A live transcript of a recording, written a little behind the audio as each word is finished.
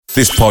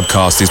This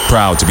podcast is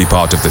proud to be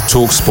part of the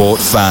TalkSport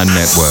Fan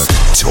Network.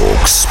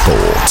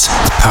 TalkSport.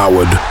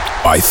 Powered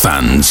by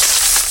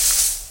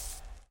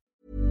fans.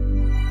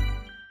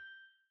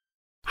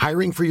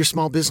 Hiring for your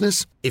small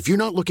business? If you're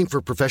not looking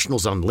for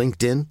professionals on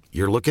LinkedIn,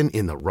 you're looking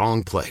in the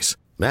wrong place.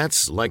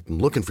 That's like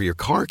looking for your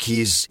car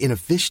keys in a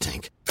fish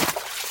tank.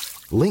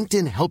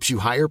 LinkedIn helps you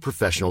hire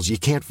professionals you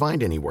can't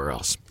find anywhere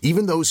else,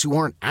 even those who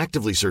aren't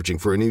actively searching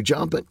for a new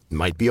job but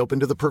might be open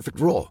to the perfect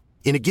role.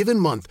 In a given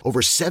month,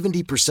 over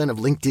 70% of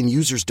LinkedIn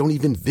users don't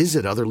even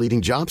visit other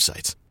leading job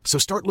sites. So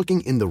start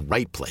looking in the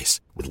right place.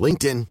 With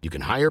LinkedIn, you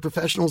can hire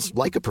professionals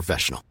like a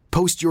professional.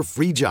 Post your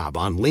free job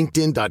on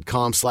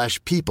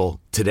linkedin.com/people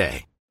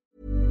today.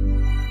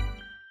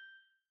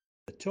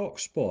 The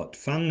TalkSport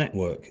Fan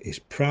Network is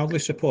proudly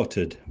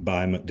supported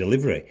by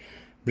McDelivery,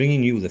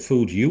 bringing you the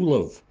food you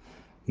love.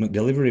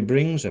 McDelivery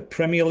brings a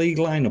Premier League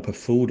lineup of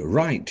food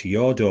right to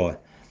your door.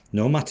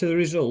 No matter the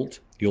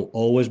result, you'll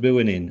always be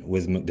winning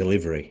with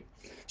McDelivery.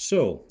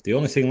 So, the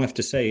only thing left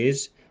to say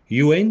is,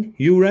 you in,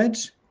 you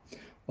Reds?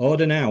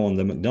 Order now on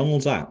the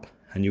McDonald's app,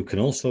 and you can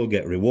also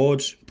get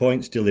rewards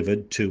points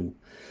delivered too.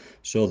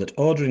 So that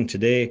ordering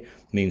today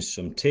means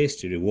some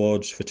tasty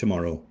rewards for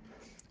tomorrow.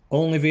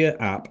 Only via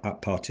app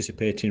at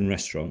participating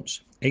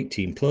restaurants.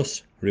 18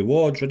 plus,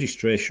 rewards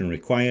registration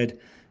required,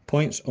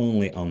 points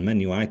only on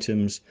menu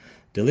items,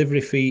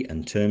 delivery fee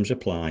and terms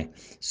apply.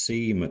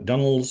 See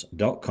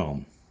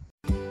mcdonalds.com.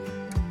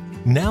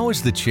 Now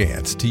is the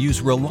chance to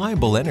use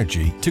reliable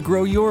energy to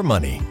grow your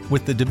money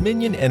with the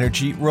Dominion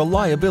Energy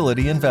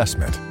Reliability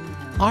Investment.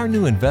 Our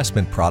new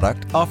investment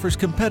product offers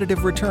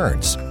competitive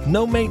returns,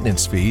 no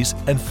maintenance fees,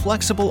 and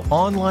flexible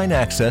online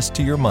access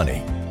to your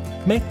money.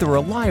 Make the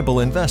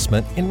reliable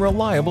investment in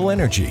reliable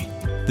energy.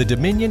 The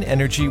Dominion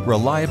Energy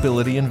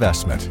Reliability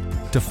Investment.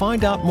 To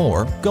find out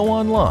more, go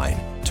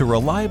online to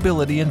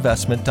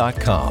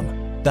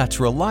reliabilityinvestment.com. That's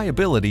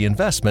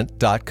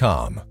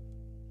reliabilityinvestment.com.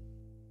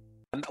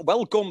 And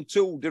welcome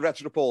to the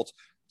Reds Report,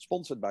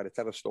 sponsored by the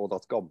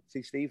terrorstore.com.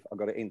 See, Steve, I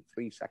got it in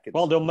 3 seconds.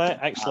 Well done, mate.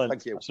 Excellent.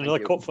 Thank you. It's another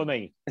cup for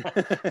me.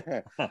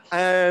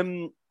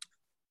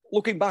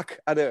 Looking back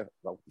at a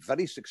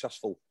very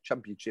successful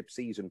championship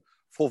season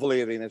for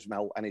Valerian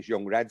Ismail and his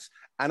young Reds,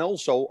 and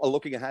also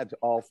looking ahead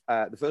of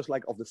the first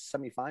leg of the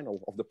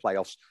semi-final of the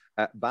playoffs,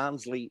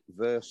 Barnsley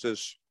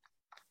versus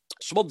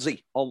Swansea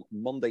on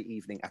Monday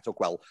evening at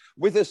Ockwell.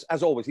 With us,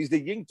 as always, he's the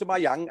yin to my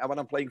yang, and when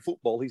I'm playing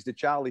football, he's the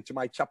Charlie to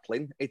my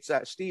Chaplin. It's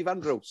Steve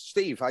Andrews.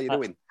 Steve, how you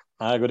doing?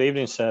 Good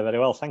evening, sir. Very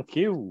well, thank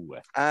you.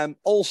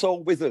 Also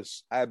with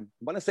us,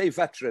 when I say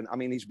veteran, I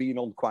mean he's been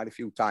on quite a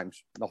few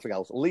times, nothing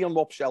else. Leon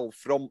Wopshell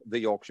from the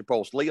Yorkshire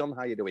Post. Leon,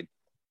 how you doing?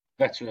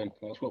 Veteran,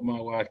 that's what my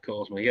wife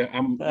calls me. Yeah,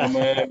 I'm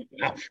fine,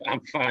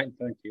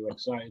 thank you.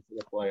 Excited for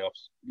the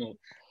playoffs. No,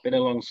 been a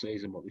long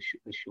season, but this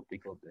should be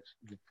good. This.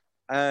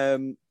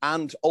 And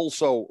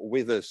also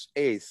with us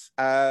is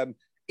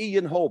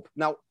Ian Hope.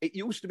 Now, it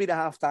used to be the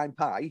halftime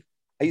pie.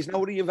 He's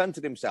now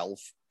reinvented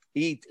himself.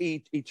 He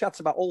chats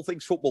about all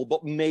things football,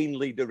 but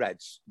mainly the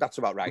Reds. That's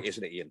about right,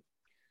 isn't it, Ian?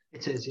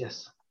 It is,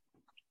 yes.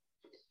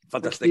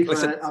 Fantastic.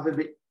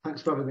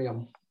 Thanks for having me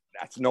on.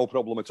 That's no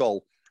problem at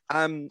all.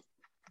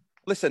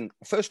 Listen,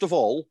 first of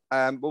all,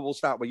 we'll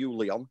start with you,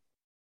 Leon.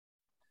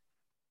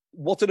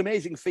 What an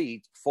amazing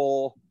feat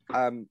for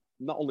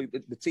not only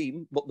the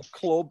team, but the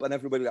club and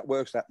everybody that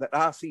works there, that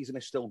our season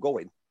is still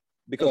going.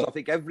 Because I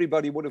think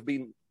everybody would have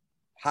been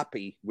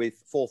happy with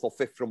fourth or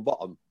fifth from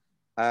bottom.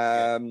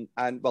 And,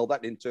 well,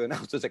 that didn't turn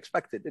out as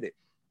expected, did it?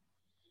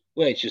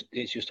 Well,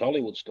 it's just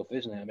Hollywood stuff,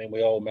 isn't it? I mean,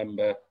 we all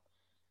remember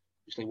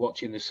obviously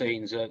watching the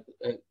scenes at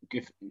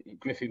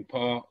Griffin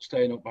Park,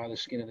 staying up by the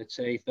skin of the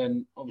teeth.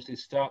 Then, obviously,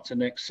 start to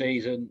next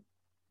season,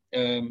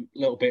 a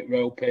little bit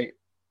ropey.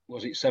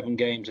 Was it 7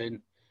 games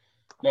in?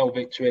 No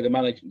victory. The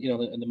manager,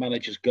 and the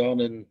manager's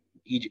gone, and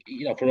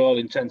for all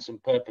intents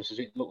and purposes,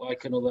 it looked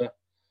like another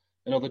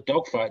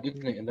dogfight,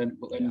 didn't it?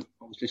 But then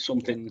obviously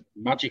something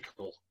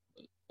magical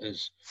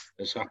has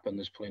happened.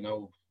 There's probably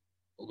no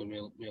other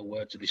real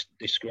word to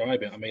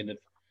describe it. I mean,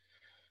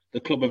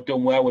 the club have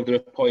done well with their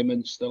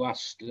appointments. The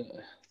last 3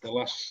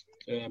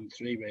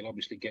 really,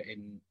 obviously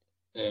getting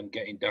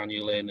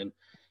Daniel in and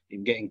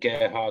getting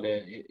Gerhard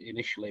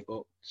initially,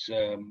 but.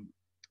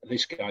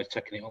 This guy's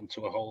taking it on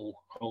to a whole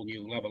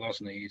new level,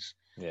 hasn't he?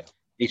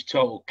 He's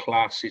total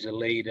class. He's a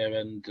leader,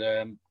 and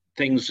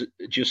things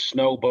just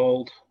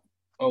snowballed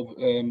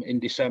in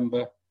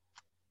December,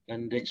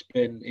 and it's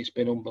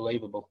been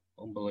unbelievable.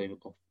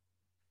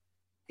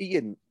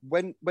 Ian,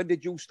 when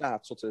did you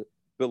start sort of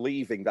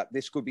believing that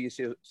this could be a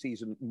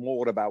season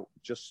more about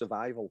just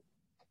survival?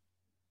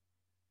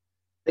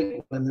 I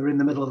think when they're in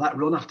the middle of that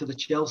run after the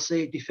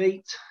Chelsea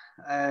defeat,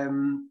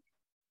 to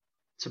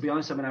be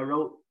honest, I mean, I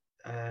wrote.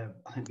 I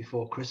think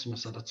before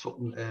Christmas, I took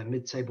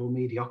mid-table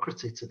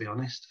mediocrity, to be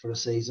honest, for a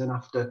season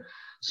after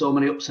so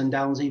many ups and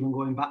downs, even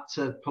going back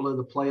to probably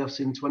the playoffs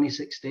in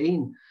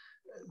 2016.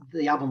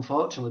 They have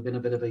unfortunately been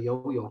a bit of a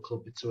yo-yo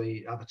club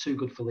between either too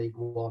good for League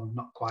One,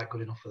 not quite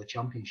good enough for the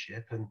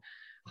Championship. And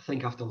I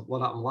think after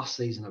what happened last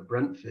season at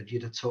Brentford,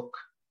 you'd have took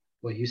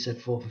well, you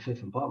said fourth or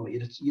fifth and bottom, but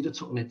you'd have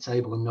took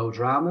mid-table and no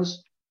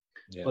dramas.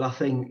 Yeah. But I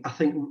think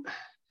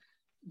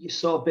you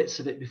saw bits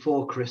of it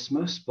before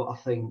Christmas, but I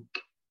think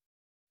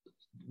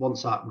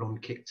once that run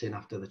kicked in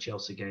after the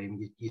Chelsea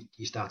game,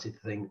 you started to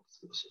think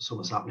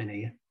something's happening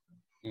here.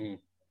 Mm.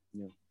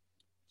 Yeah.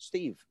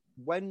 Steve,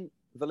 when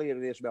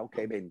Valérien Ismaël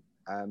came in,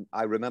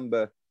 I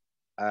remember,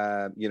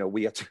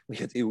 we had to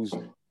use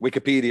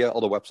Wikipedia,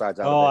 other websites.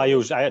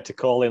 I had to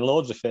call in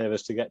loads of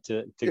favours to get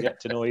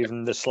to know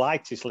even the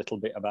slightest little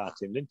bit about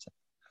him, didn't I?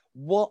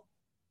 What?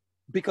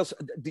 Because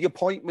the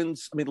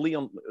appointments, I mean,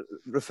 Leon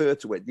referred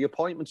to it. The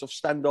appointments of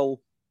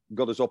Stendel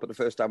got us up at the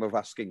first time of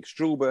asking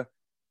Struber.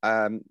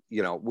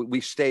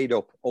 We stayed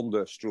up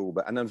under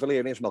Struber, and then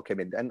Valérien Ismaël came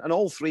in, and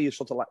all three is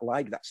sort of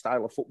like that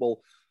style of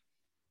football.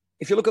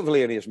 If you look at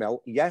Valérien Ismaël,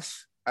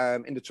 yes,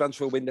 in the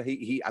transfer window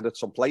he added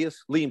some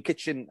players. Liam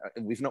Kitchen,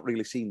 we've not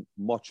really seen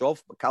much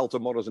of, but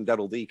Carlton Morris and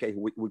Daryl DK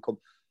who would come.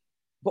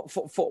 But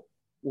for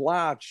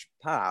large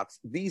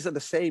parts, these are the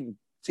same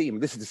team.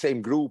 This is the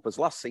same group as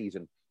last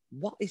season.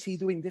 What is he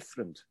doing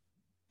different?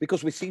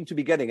 Because we seem to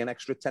be getting an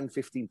extra 10,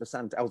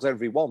 15% out of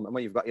every one. And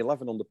when you've got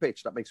 11 on the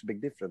pitch, that makes a big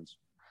difference.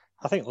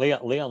 I think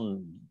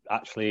Leon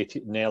actually hit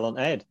it nail on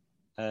the head.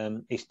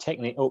 He's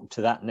taking it up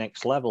to that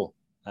next level.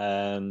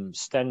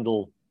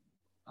 Stendel,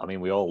 I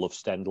mean, we all love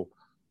Stendel,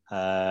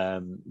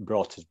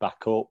 brought us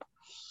back up.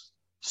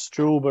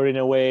 Struber, in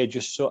a way,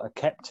 just sort of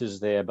kept us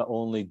there, but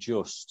only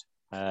just.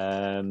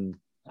 I've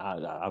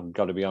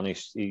got to be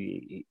honest,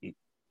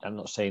 I'm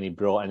not saying he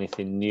brought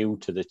anything new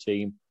to the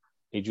team.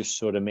 He just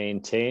sort of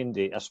maintained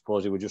it. I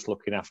suppose he was just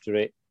looking after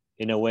it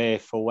in a way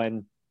for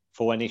when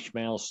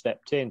Ismaël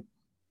stepped in.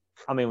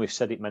 I mean, we've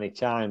said it many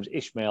times.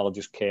 Ismaël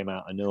just came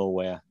out of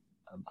nowhere.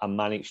 I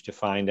managed to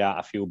find out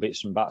a few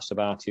bits and bats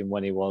about him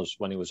when he was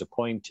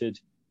appointed,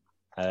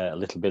 a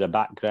little bit of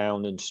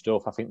background and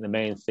stuff. I think the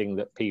main thing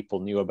that people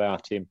knew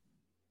about him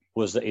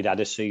was that he'd had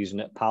a season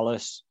at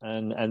Palace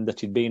and that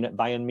he'd been at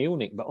Bayern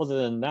Munich. But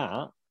other than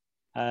that,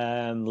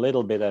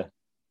 little bit of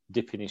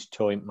dipping his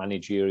toe in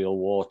managerial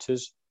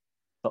waters.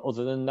 But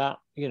other than that,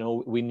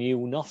 we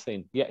knew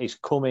nothing. Yet he's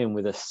come in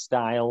with a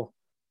style.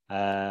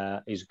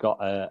 He's got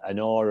an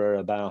aura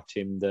about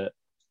him that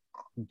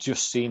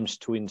just seems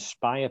to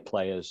inspire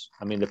players.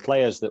 I mean, the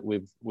players that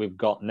we've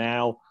got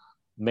now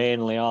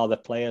mainly are the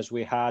players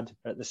we had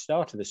at the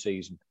start of the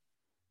season.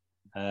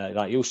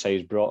 Like you say,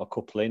 he's brought a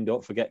couple in.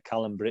 Don't forget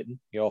Callum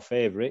Britton, your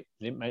favourite.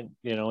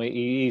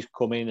 He's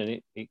come in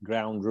and it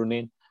ground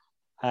running.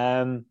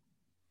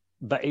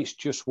 But it's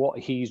just what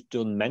he's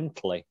done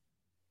mentally.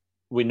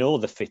 We know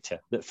the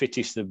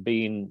fittest have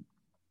been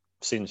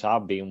since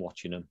I've been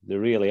watching them. They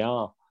really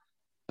are.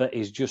 But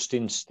he's just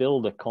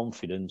instilled a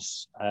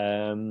confidence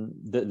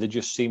that they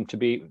just seem to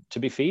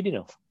be feeding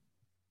off.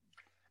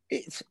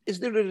 Is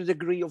there a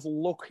degree of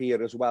luck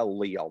here as well,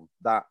 Leon,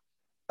 that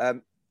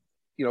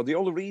the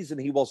only reason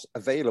he was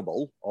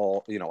available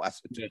or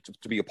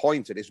to be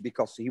appointed is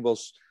because he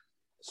was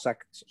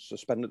sacked,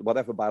 suspended,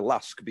 whatever, by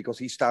Lask, because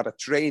he started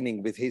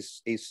training with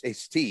his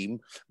team.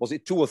 Was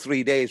it 2 or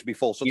 3 days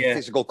before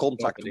physical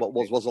contact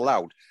was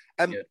allowed?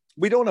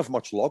 We don't have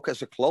much luck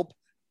as a club.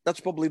 That's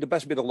probably the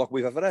best bit of luck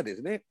we've ever had,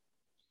 isn't it?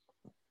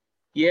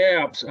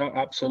 Yeah,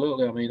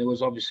 absolutely. I mean, there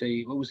was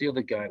obviously, what was the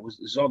other guy? It was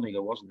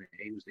Zoniger, wasn't it?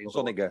 He was the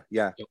other Zoniger,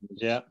 yeah.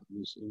 He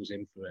was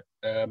in for it.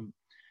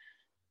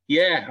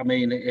 I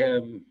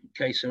mean,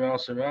 que sera,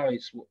 sera.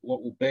 It's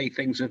what will be.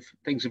 Things have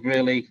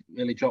really,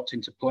 really dropped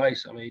into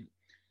place. I mean,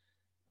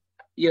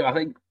 I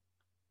think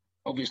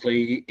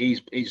obviously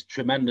he's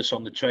tremendous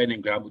on the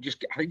training ground, but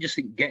I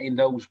think getting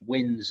those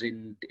wins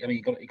in. I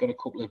mean, he got a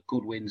couple of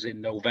good wins in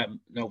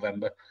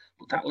November,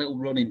 but that little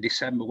run in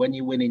December when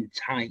you win in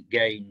tight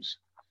games.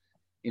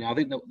 I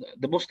think that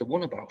they must have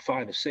won about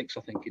 5 or 6.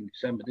 I think in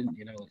December, didn't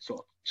you?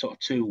 Sort of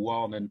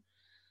 2-1,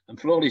 and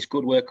for all his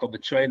good work on the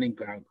training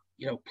ground,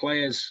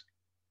 players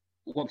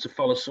want to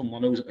follow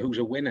someone who's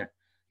a winner.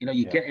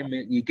 You get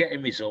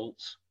him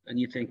results, and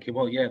you're thinking,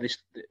 well, yeah,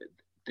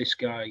 this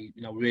guy,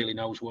 really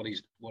knows what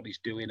he's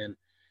doing, and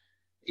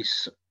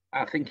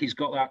I think he's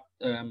got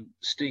that.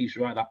 Steve's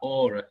right, that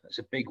aura. That's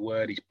a big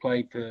word. He's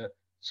played for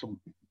some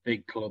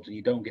big clubs, and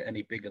you don't get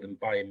any bigger than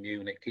Bayern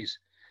Munich. He's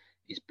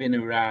been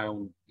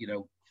around,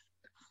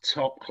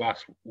 top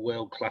class,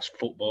 world class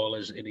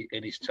footballers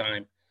in his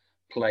time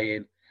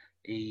playing.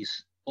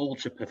 He's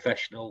ultra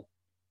professional.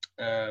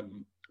 Like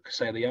I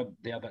say, they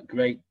had that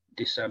great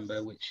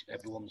December, which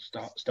everyone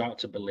start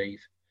to believe.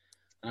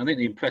 And I think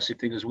the impressive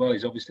thing as well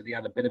is obviously they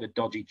had a bit of a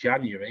dodgy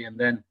January, and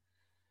then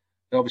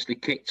they obviously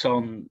kicked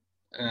on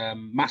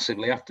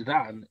massively after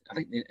that. And I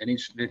think an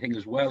interesting thing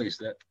as well is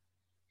that,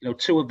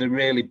 2 of the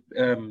really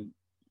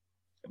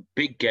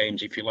big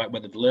games, if you like,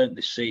 where they've learnt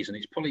this season,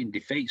 it's probably in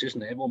defeats,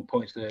 isn't it? Everyone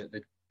points to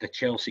the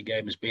Chelsea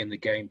game as being the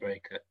game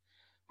breaker.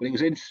 But it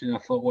was interesting, I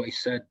thought, what he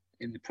said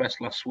in the press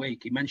last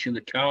week. He mentioned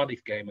the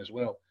Cardiff game as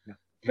well. Yeah.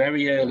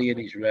 Very early in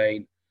his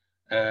reign.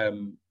 I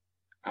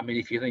mean,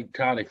 if you think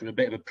Cardiff are a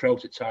bit of a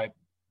prototype,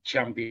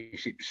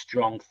 championship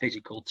strong,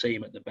 physical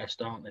team at the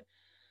best, aren't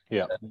they?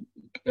 Yeah.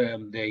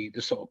 They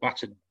sort of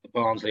battered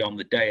Barnsley on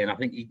the day, and I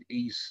think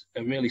he's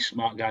a really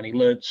smart guy, and he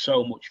learned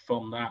so much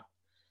from that.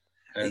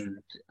 And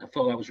I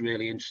thought that was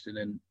really interesting,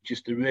 and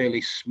just a really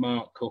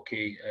smart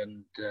cookie,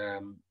 and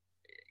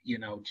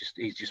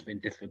he's just been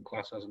different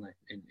class, hasn't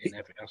he, in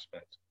every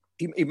aspect.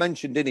 He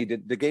mentioned, didn't he,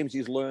 the games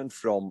he's learned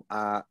from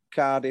are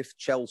Cardiff,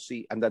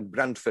 Chelsea, and then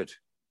Brentford.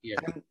 Yeah.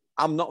 And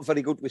I'm not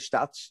very good with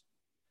stats.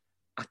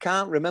 I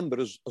can't remember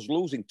us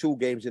losing 2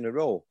 games in a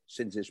row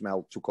since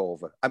Ismail took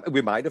over.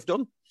 We might have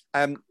done.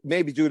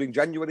 Maybe during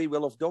January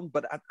we'll have done,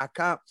 but I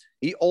can't.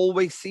 He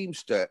always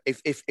seems to,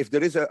 if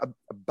there is a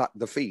bad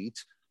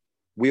defeat,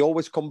 we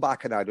always come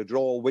back and either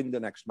draw or win the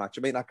next match.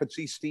 I mean, I could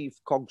see Steve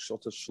Coggs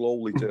sort of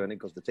slowly turning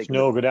because they're taking... It's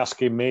no good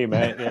asking me,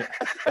 mate. I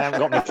haven't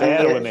got my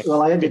carer with me. Well,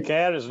 My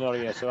carer's not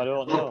here, so I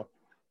don't know.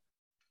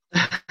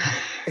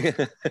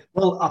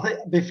 Well, I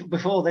think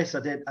before this, I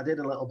did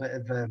a little bit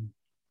of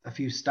a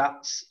few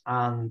stats,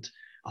 and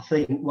I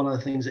think one of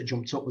the things that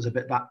jumped up was a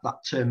bit that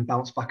term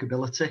bounce back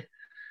ability,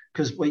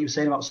 because what you were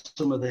saying about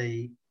some of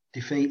the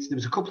defeats, there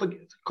was a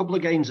couple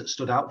of games that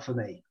stood out for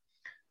me.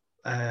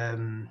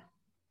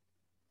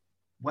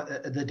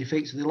 The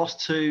defeats, they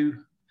lost to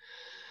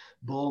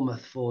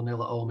Bournemouth 4-0 at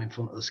home in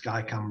front of the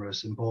Sky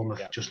cameras, and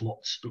Bournemouth just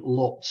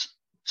looked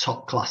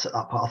top class at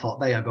that part. I thought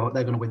they're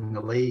going to win the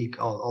league,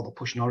 or they'll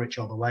push Norwich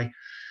all the way.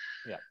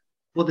 Yeah.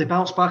 But they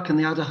bounced back, and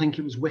they had, I think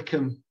it was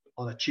Wickham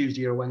on a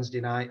Tuesday or a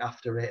Wednesday night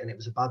after it, and it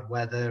was a bad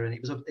weather, and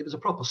it was a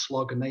proper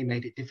slog, and they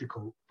made it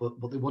difficult.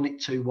 But they won it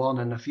 2-1,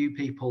 and a few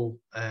people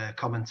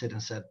commented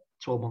and said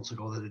 12 months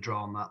ago they'd have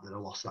drawn that, they'd have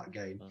lost that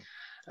game.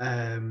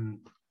 And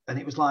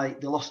it was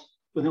like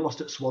when they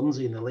lost at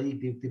Swansea in the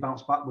league, they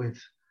bounced back with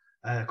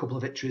a couple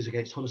of victories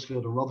against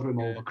Huddersfield and Rotherham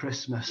over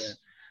Christmas. Yeah.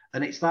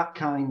 And it's that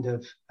kind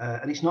of,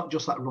 and it's not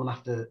just that run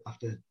after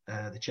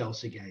the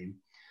Chelsea game.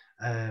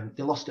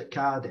 They lost at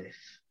Cardiff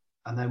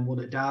and then won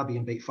at Derby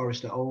and beat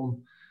Forest at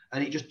home.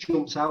 And it just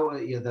jumps out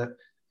at you that,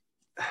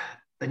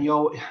 and I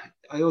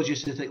always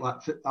used to think, like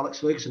Alex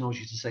Ferguson always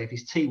used to say, if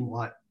his team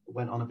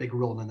went on a big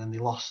run and then they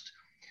lost,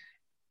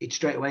 he'd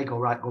straight away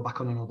go back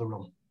on another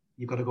run.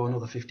 You've got to go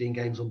another 15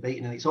 games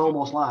unbeaten. And it's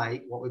almost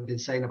like what we've been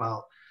saying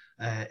about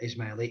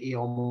Ismail. He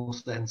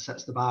almost then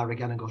sets the bar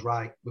again and goes,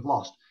 right, we've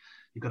lost.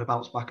 You've got to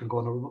bounce back and go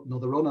on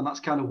another run. And that's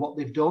kind of what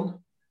they've done.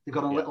 They've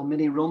got on little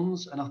mini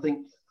runs. And I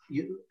think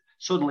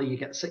suddenly you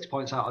get 6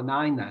 points out of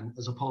 9 then,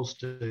 as opposed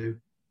to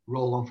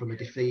roll on from a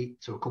defeat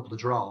to a couple of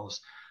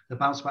draws. They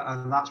bounce back,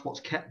 and that's what's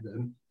kept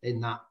them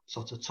in that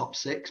sort of top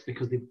 6,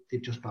 because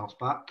they've just bounced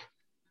back.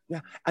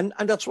 Yeah, and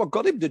that's what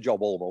got him the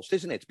job almost,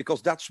 isn't it?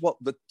 Because that's what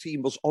the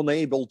team was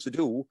unable to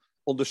do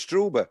under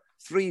Struber.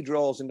 3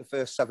 draws in the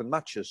first 7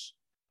 matches.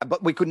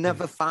 But we could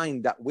never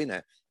find that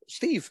winner.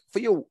 Steve, for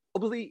you,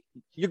 obviously,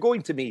 you're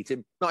going to meet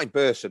him, not in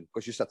person,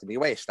 because you sat to me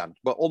away stand,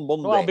 but on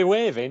Monday. Well, I'll be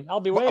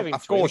waving.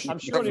 Of course. I'm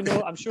sure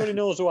he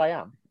knows who I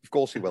am. Of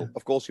course he will.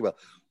 Of course he will.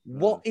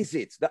 What is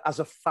it that, as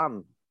a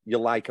fan, you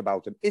like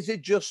about him? Is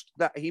it just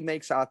that he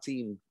makes our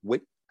team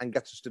win and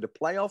gets us to the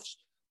playoffs?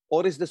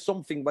 Or is there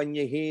something when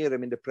you hear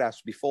him in the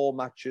press before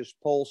matches,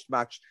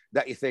 post-match,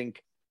 that you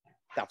think,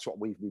 that's what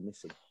we've been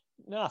missing?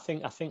 No, I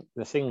think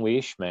the thing with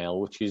Ishmael,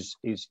 which is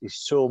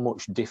so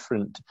much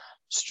different.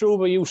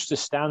 Struber used to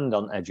stand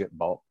on edge at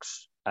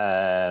box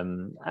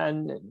and,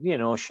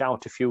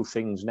 shout a few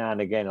things now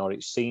and again, or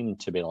it seemed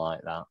to be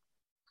like that.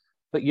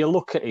 But you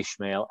look at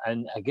Ishmael,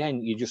 and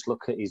again, you just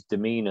look at his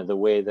demeanour, the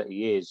way that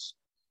he is.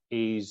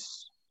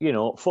 He's,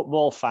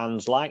 football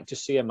fans like to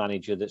see a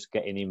manager that's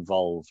getting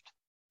involved.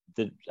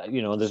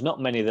 There's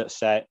not many that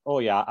say, oh,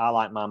 yeah, I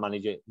like my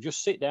manager.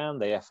 Just sit down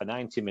there for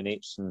 90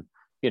 minutes and,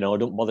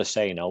 don't bother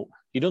saying no.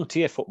 You don't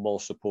hear football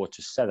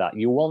supporters say that.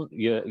 You want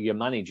your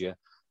manager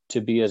to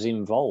be as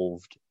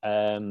involved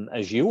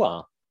as you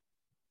are.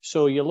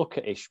 So you look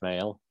at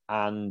Ishmael,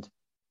 and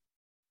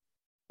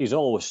he's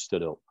always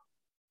stood up.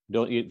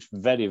 It's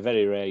very,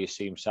 very rare you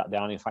see him sat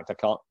down. In fact, I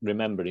can't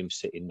remember him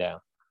sitting down.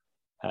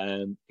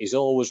 He's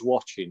always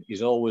watching.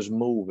 He's always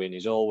moving.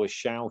 He's always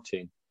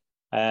shouting.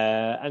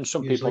 And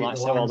some people might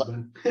say,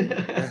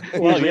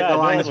 well, yeah,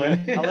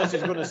 unless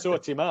he's going to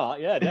sort him out.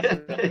 Yeah,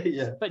 definitely.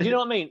 Yeah. But you know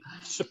what I mean?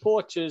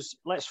 Supporters,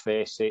 let's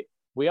face it,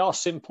 we are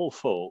simple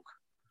folk.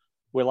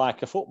 We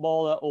like a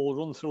footballer who'll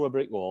run through a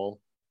brick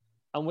wall,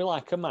 and we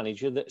like a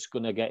manager that's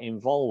going to get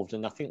involved.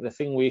 And I think the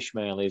thing with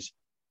Ishmael is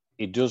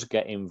he does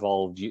get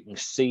involved. You can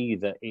see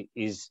that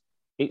it's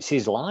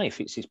his life,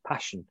 it's his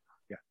passion.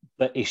 Yeah.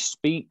 But he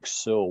speaks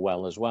so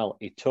well as well.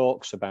 He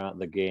talks about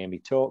the game. He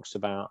talks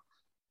about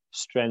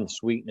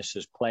strengths,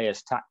 weaknesses,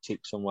 players,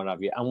 tactics, and what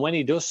have you. And when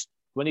he does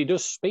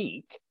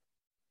speak,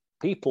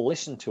 people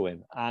listen to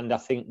him. And I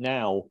think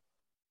now,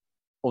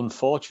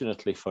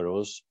 unfortunately for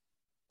us,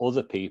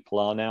 other people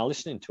are now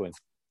listening to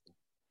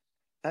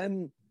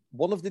him.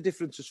 One of the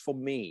differences for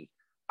me,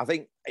 I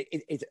think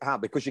it's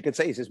hard because you can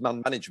say it's his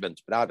man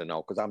management, but I don't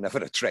know because I'm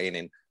never at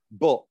training.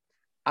 But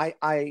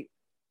I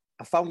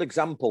found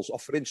examples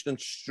of, for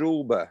instance,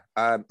 Struber.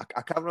 I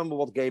can't remember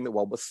what game it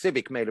was, but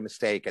Civic made a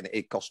mistake and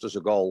it cost us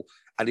a goal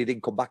and he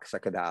didn't come back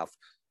second half.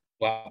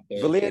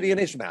 Valérien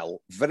Ismaël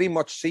very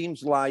much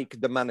seems like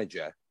the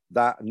manager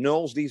that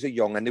knows these are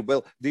young, and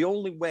the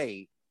only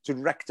way to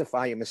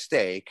rectify a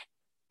mistake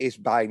is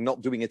by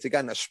not doing it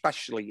again,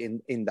 especially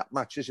in that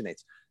match, isn't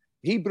it?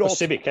 He brought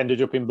Civic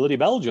ended up in bloody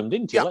Belgium,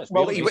 didn't he? Yeah, Let's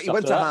well, be honest, he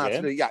went to Heart.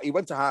 game. Yeah, he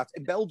went to Heart.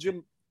 In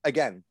Belgium,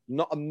 again,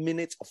 not a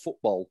minute of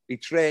football. He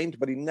trained,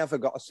 but he never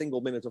got a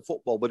single minute of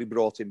football, but he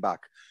brought him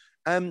back.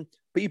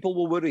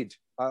 People were worried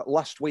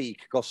last week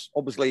because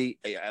obviously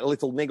a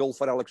little niggle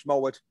for Alex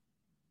Mowat.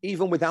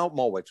 Even without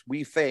Mowat,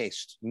 we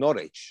faced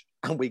Norwich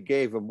and we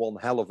gave him one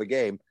hell of a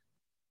game.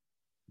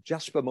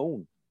 Jasper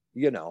Moon,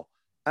 you know.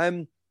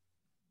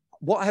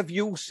 What have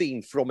you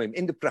seen from him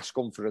in the press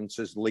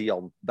conferences,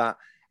 Leon, that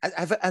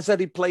has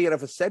any player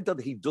ever said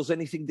that he does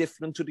anything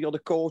different to the other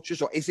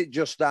coaches? Or is it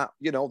just that,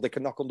 you know, they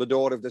can knock on the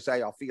door if they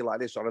say, I feel like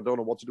this, or I don't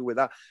know what to do with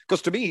that?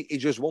 Because to me,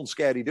 he's just one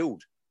scary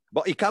dude.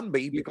 But he can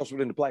be because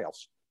we're in the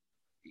playoffs.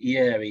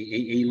 Yeah,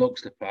 he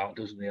looks the part,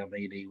 doesn't he? I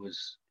mean, he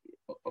was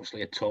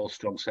obviously a tall,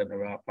 strong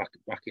centre-half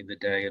back in the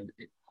day.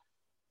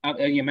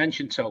 And you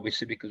mentioned Toby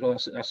because, well,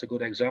 that's a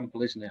good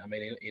example, isn't it? I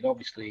mean, he'd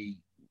obviously,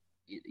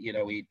 you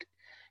know, he'd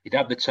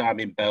had the time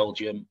in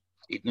Belgium.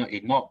 He'd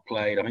not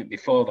played. I mean,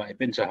 before that, he'd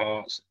been to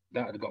Hearts.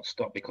 That had got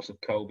stopped because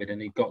of COVID,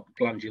 and he'd got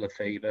glandular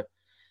fever.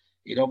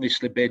 He'd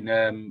obviously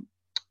been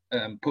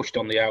pushed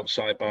on the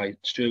outside by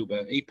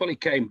Struber. He probably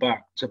came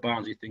back to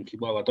Barnsley thinking,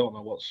 well, I don't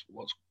know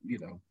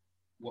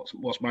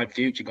what's my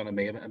future going to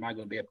be? Am I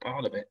going to be a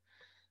part of it?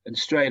 And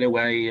straight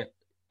away,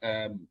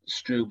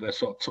 Struber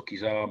sort of took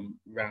his arm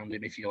round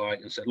him, if you like,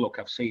 and said, "Look,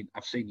 I've seen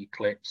your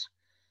clips.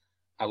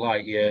 I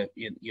like you.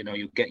 You know,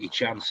 you get your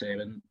chance here."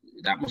 And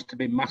that must have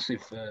been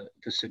massive for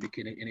Civic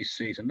in his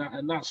season.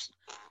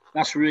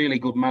 That's really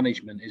good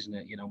management, isn't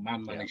it? You know,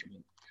 man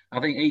management. Yeah.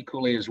 I think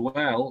equally as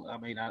well. I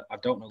mean, I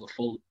don't know the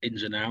full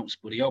ins and outs,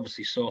 but he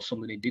obviously saw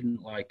something he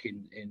didn't like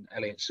in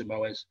Elliot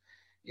Samoes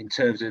in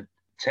terms of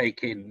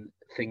taking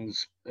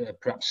things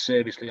perhaps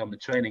seriously on the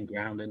training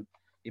ground, and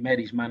he made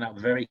his man up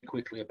very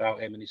quickly about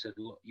him, and he said,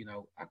 "Look, you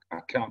know, I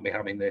can't be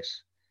having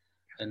this,"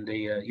 and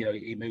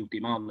he moved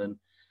him on. And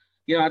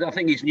I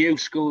think he's new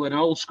school and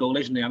old school,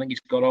 isn't he? I think he's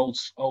got old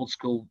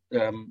school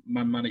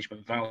man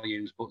management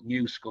values, but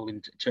new school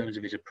in terms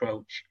of his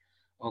approach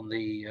on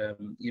the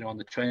on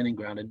the training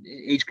ground. And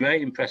he's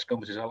great in press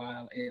conferences. I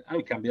know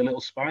he can be a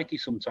little spiky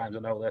sometimes. I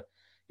know that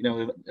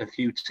a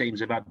few teams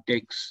have had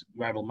digs,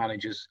 rival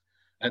managers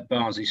at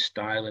Barnsley's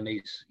style, and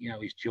he's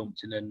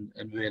jumped in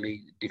and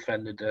really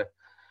defended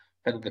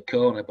the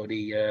corner. But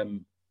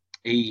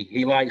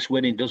he likes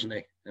winning, doesn't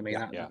he? I mean,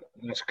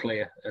 that's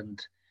clear.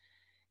 And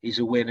he's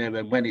a winner,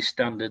 and when his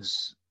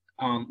standards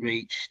aren't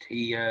reached,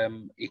 he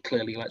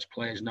clearly lets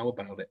players know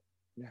about it.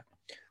 Yeah.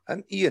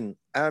 And Ian,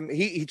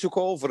 he took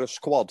over a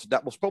squad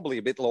that was probably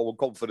a bit low on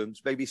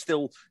confidence, maybe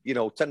still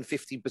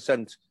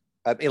 10-15%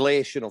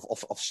 elation of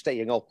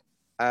staying up.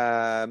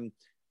 And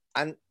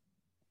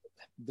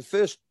the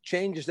first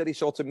changes that he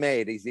sort of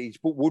made is he's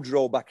put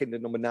Woodrow back in the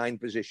number 9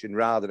 position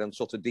rather than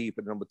sort of deep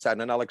in number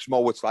 10, and Alex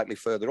Mowat slightly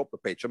further up the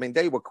pitch. I mean,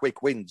 they were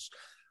quick wins.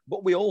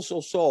 But we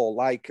also saw,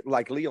 like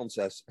Leon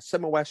says,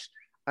 Samoes,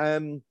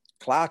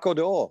 Clark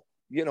O'Dowd,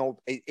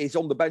 he's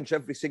on the bench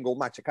every single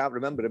match. I can't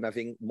remember him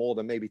having more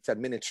than maybe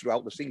 10 minutes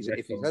throughout the season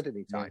if he's had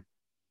any time.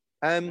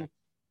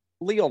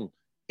 Leon,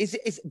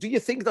 do you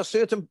think that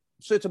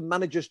certain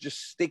managers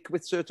just stick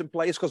with certain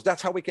players? Because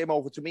that's how it came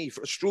over to me.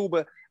 For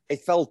Struber, it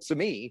felt to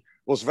me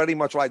was very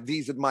much like,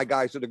 these are my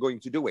guys that are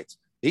going to do it.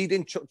 He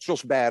didn't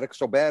trust Berg,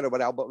 so Berg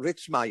went out, but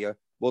Ritzmaier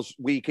was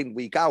week in,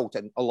 week out,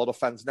 and a lot of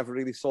fans never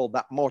really saw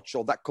that much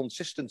or that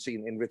consistency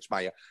in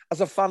Ritzmaier.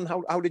 As a fan,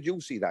 how did you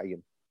see that,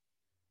 Ian?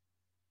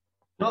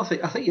 No, I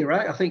think you're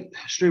right. I think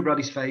Struber had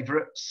his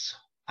favourites,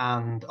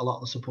 and a lot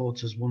of the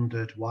supporters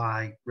wondered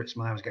why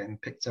Ritzmaier was getting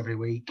picked every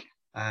week.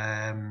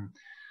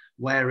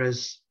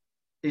 Whereas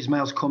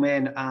Ismail's come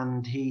in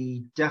and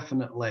he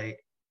definitely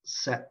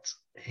set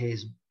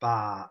his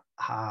bar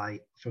high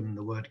from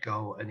the word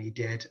go, and he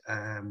did.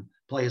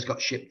 Players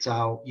got shipped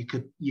out. You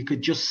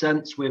could just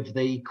sense with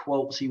the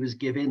quotes he was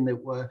giving that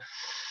were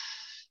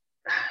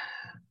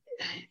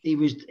he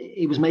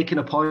was making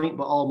a point,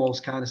 but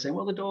almost kind of saying,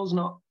 well, the door's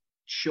not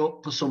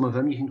shut for some of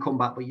them. You can come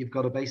back, but you've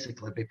got to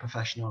basically be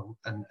professional.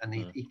 And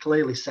he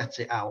clearly set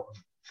it out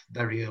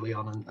very early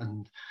on,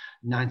 and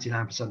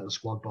 99% of the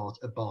squad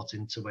bought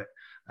into it.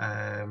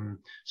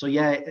 So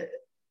yeah,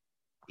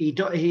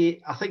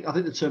 I think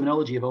the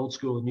terminology of old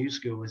school and new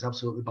school is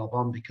absolutely bob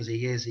on, because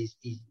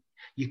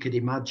you could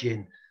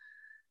imagine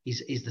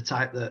he's the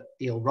type that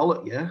he'll roll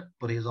at you,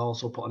 but he'll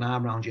also put an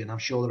arm around you. And I'm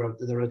sure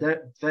there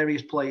are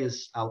various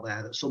players out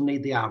there that some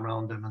need the arm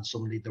around them and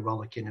some need the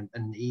rollicking,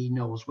 and he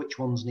knows which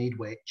ones need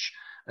which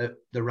at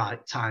the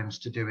right times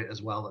to do it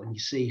as well. And you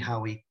see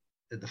how he,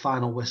 at the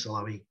final whistle,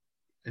 how he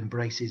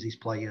embraces his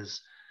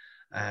players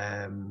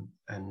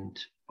and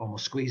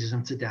almost squeezes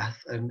them to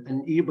death.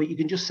 But you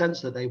can just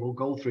sense that they will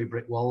go through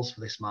brick walls for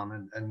this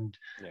man, and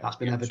that's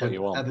been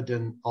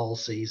evident all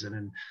season.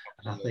 And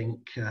I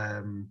think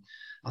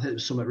there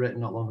was something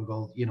written not long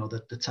ago,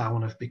 that the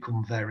town have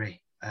become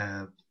very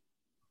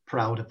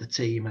proud of the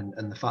team,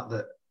 and the fact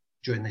that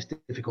during this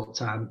difficult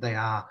time. They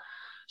are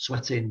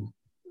sweating,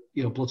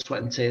 blood,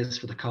 sweat and tears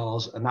for the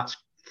cause, and that's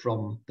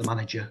from the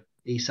manager.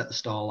 He set the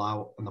stall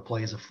out and the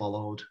players have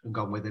followed and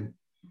gone with him.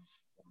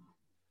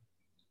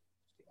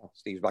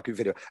 Steve's back in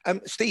video.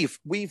 Steve,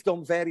 we've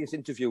done various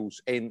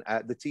interviews in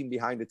the Team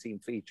Behind the Team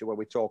feature where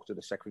we talk to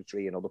the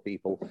secretary and other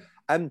people.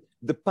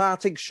 The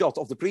parting shot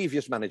of the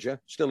previous manager,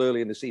 still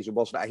early in the season,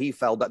 was that he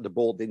felt that the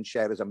board didn't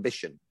share his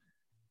ambition.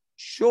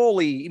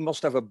 Surely he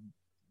must have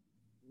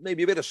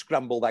maybe a bit of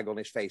scrambled egg on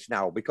his face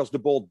now, because the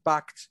board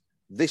backed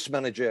this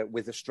manager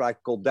with a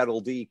striker called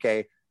Daryl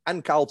Dike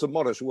and Carlton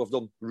Morris, who have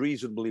done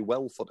reasonably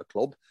well for the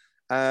club.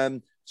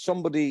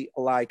 Somebody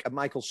like a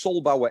Michael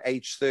Solbauer,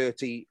 age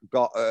 30,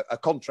 got a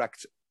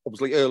contract,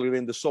 obviously, earlier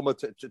in the summer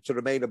to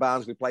remain a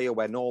Barnsley player,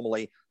 where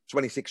normally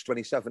 26,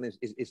 27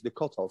 is the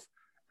cutoff.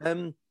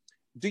 Do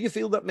you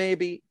feel that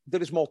maybe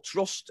there is more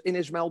trust in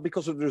Ismail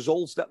because of the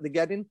results that they're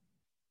getting?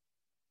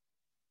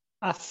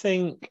 I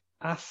think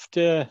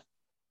after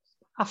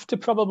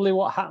probably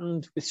what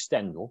happened with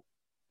Stendhal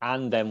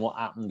and then what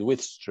happened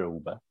with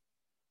Struber,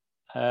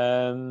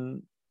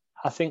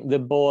 I think the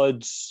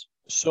board's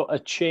sort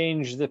of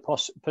changed the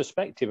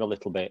perspective a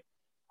little bit.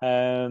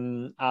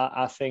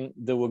 I think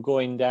they were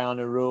going down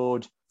a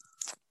road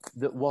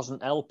that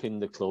wasn't helping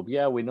the club.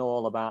 Yeah, we know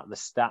all about the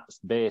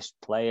stats-based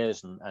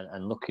players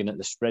and looking at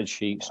the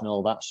spreadsheets and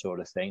all that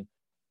sort of thing.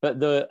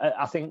 But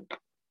I think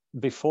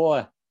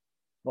before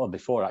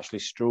actually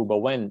Struber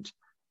went,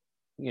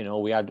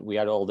 we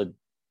had all the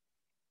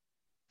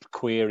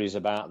queries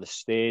about the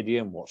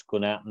stadium, what's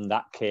going to happen.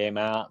 That came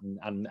out,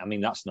 and I mean,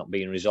 that's not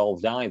being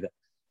resolved either.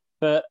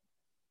 But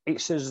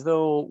it's as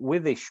though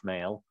with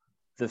Ismail,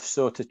 they've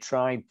sort of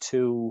tried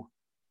to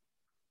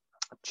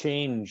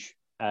change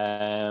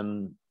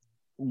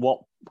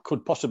what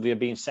could possibly have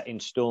been set in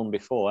stone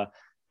before.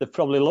 They've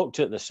probably looked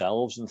at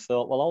themselves and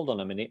thought, well, hold on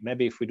a minute,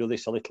 maybe if we do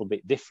this a little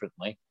bit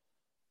differently,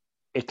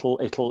 it'll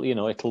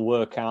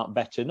work out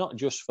better, not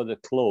just for the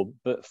club,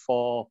 but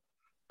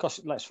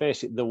because let's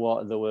face it, there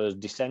were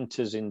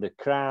dissenters in the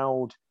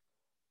crowd.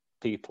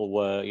 People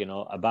were,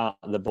 about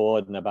the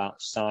board and about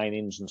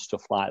signings and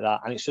stuff like that.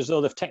 And it's as though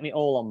they've taken it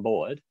all on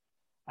board.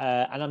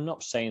 And I'm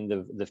not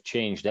saying they've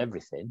changed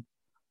everything,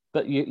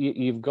 but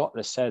you've got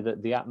to say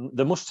that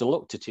they must have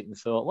looked at it and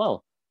thought,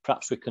 well,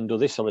 perhaps we can do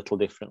this a little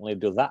differently,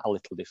 do that a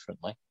little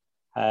differently.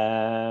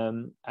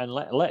 And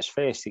let's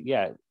face it,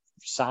 yeah,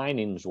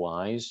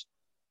 signings-wise,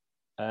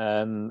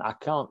 I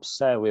can't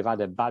say we've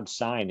had a bad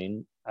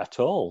signing at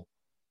all.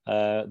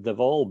 They've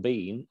all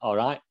been, all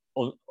right,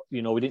 we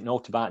didn't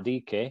know about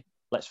DK.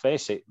 Let's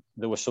face it,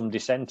 there were some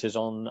dissenters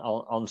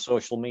on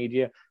social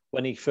media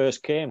when he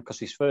first came, because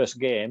his first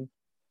game,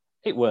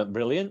 it weren't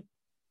brilliant.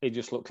 He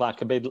just looked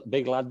like a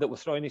big lad that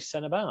was throwing his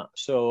centre about.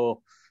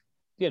 So,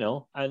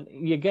 and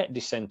you get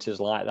dissenters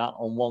like that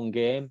on one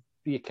game,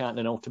 you can't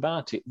know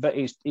about it. But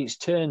it's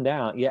turned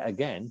out, yet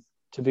again,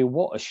 to be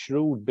what a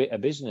shrewd bit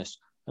of business.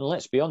 And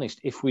let's be honest,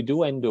 if we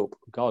do end up,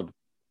 God,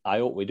 I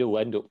hope we do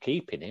end up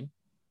keeping him,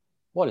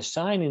 what a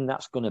signing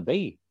that's going to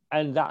be.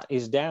 And that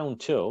is down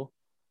to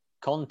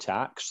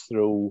contacts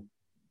through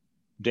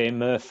Dame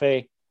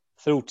Murphy,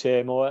 through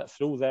Tamor,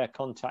 through their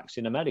contacts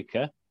in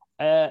America.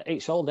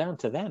 It's all down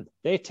to them.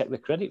 They take the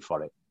credit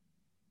for it.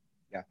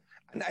 Yeah,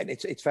 and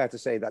it's fair to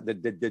say that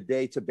the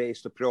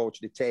data-based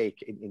approach they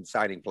take in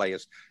signing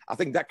players, I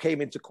think that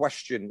came into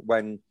question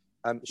when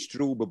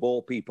Struber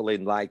bought people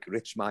in like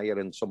Ritzmaier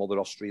and some other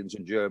Austrians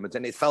and Germans,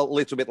 and it felt a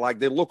little bit like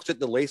they looked at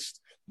the list,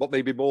 but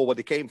maybe more where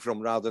they came from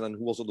rather than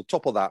who was on the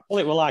top of that. Well,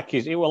 it were like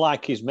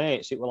his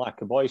mates. It were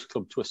like a boys'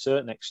 club to a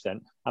certain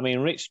extent. I mean,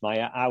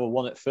 Ritzmaier, I was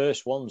one of the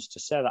first ones to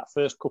say that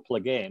first couple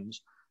of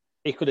games,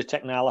 he could have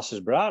taken Alas's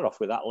bra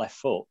off with that left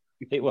foot.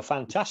 It were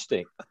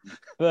fantastic.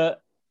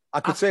 But I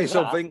could say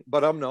something,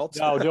 but I'm not.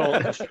 No,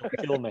 don't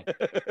kill me.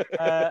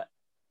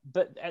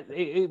 But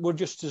it were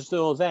just as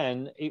though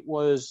then he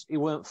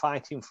weren't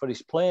fighting for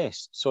his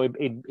place. So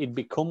he'd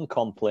become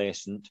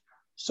complacent.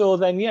 So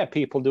then, yeah,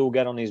 people do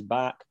get on his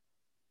back.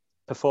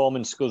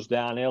 Performance goes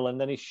downhill and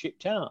then he's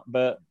shipped out.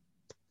 But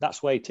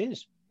that's where it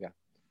is. Yeah.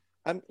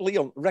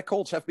 Leon,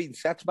 records have been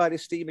set by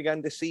this team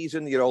again this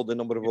season. The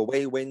number of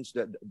away wins,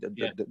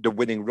 the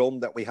winning run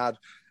that we had.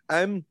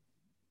 I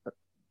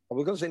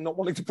was going to say not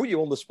wanting to put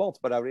you on the spot,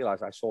 but I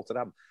realised I sorted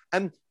out.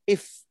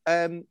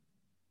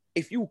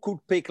 If you could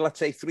pick, let's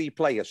say, 3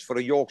 players for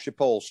a Yorkshire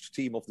Post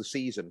team of the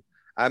season,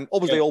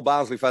 obviously all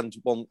Barnsley fans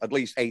want at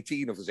least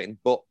 18 of us in,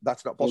 but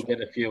that's not possible. We'll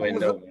get a few in,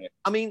 don't we?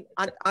 I mean,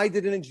 I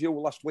did an interview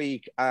last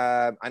week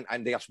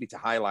and they asked me to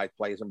highlight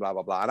players and blah,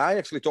 blah, blah. And I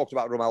actually talked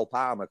about Romal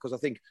Palmer because I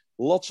think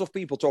lots of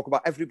people talk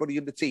about everybody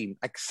in the team,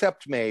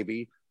 except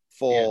maybe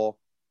for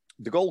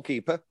the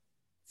goalkeeper,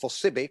 for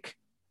Sibic,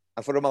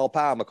 and for Romal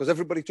Palmer, because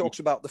everybody talks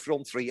about the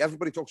front three.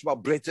 Everybody talks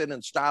about Britton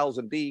and Styles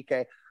and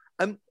DK.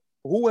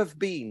 Who have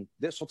been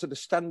the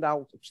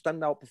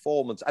standout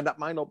performance, and that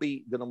might not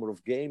be the number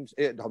of games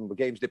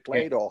they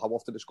played or how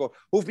often they scored.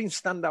 Who've been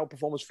standout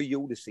performance for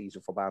you this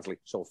season for Barnsley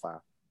so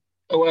far?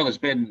 Oh well, there's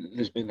been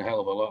a hell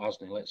of a lot,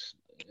 hasn't it?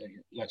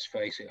 Let's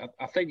face it.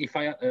 I think if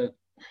I had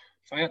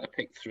to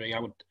pick 3,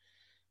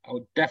 I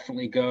would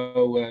definitely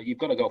go. You've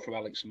got to go for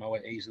Alex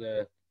Mowat. He's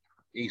the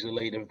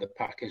leader of the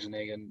pack, isn't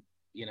he? And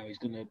you know, he's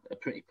done a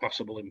pretty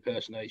passable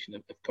impersonation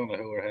of Conor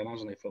Hourihane,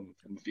 hasn't he, from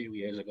a few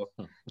years ago?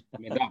 I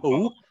mean, that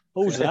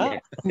who's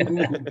that?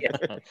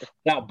 Yeah.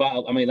 That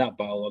battle. I mean, that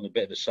battle. On a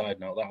bit of a side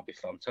note, that'd be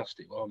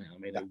fantastic, won't it? I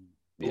mean,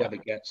 whoever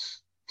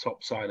gets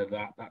top side of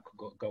that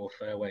could go a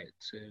fair way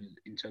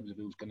in terms of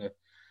who's going to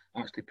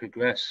actually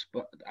progress.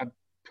 But I'd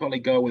probably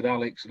go with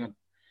Alex, and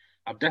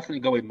I'd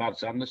definitely go with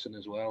Mads Andersen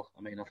as well.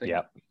 I mean, I think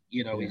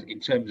you know, in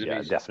terms of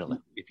his, definitely.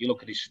 If you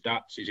look at his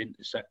stats, his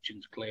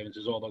interceptions,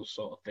 clearances, all those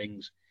sort of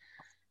things,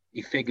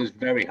 he figures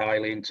very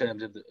highly in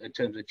terms of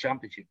the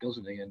championship,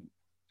 doesn't he? And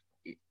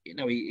you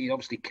know, he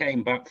obviously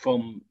came back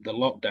from the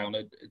lockdown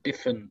a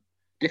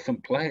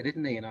different player,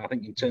 didn't he? And I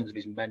think in terms of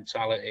his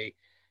mentality,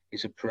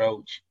 his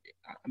approach.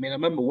 I mean, I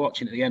remember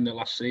watching at the end of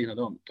last season. I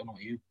don't know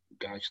what you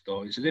guys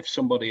thought. It's as if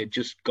somebody had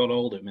just got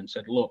hold of him and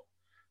said, "Look,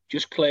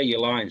 just clear your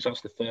lines.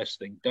 That's the first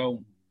thing.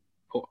 Don't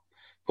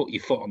put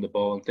your foot on the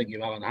ball and think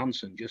you're Alan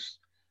Hansen. Just,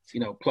 you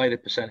know, play the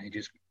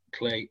percentages,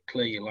 clear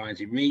your lines."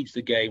 He reads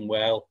the game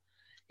well.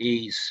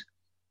 He's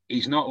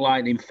not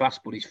lightning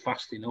fast, but he's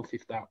fast enough,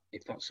 if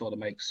that sort of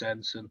makes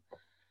sense. And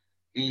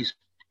he's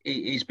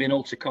been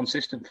ultra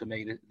consistent for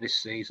me this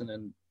season.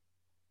 And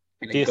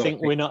do you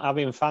think we're not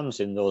having fans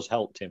in those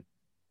helped him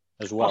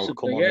as well?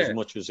 Possibly, come on as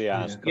much as he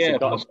has, because he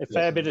got a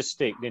fair bit of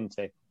stick, didn't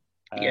he?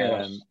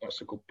 Yeah,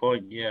 that's a good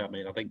point. Yeah, I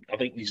mean, I think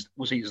his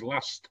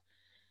last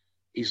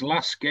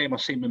game. I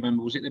seem to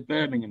remember, was it the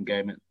Birmingham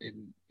game? It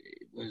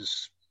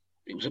was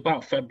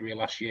about February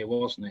last year,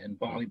 wasn't it? And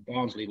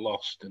Barnsley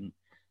lost, and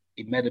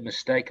he made a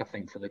mistake, I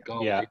think, for the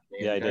goal. Yeah,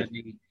 he did.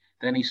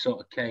 Then he sort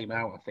of came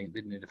out, I think,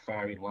 didn't he, the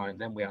firing line.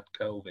 Then we had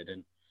COVID,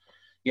 and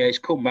he's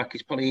come back.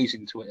 He's probably eased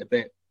into it a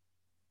bit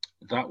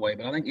that way,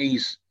 but I think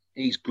he's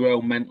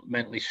grown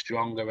mentally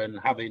stronger, and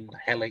having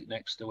Hellick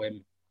next to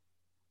him,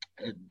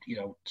 and, you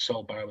know,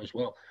 Solbauer as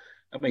well.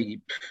 I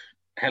mean,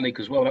 Hellick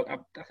as well.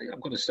 I think I'm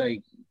going to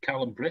say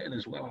Callum Britton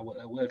as well.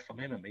 A word from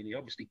him. I mean, he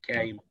obviously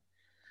came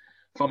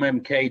from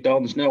MK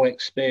Dons, no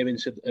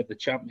experience of the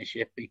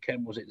championship. He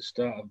came, was it the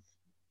start of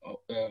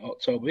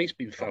October? He's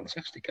been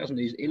fantastic, hasn't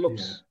he? He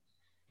looks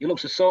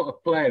the sort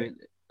of player.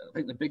 I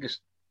think the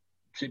biggest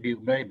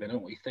tribute maybe. I don't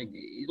know what you think.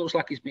 He looks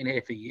like he's been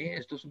here for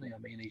years, doesn't he? I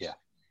mean,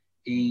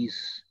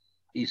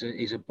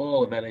 he's a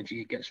ball of energy.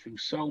 He gets through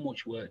so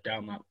much work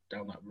down that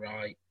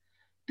right.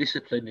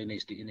 Disciplined in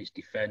his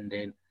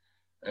defending,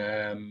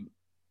 and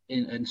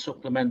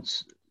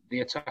supplements the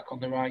attack on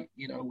the right,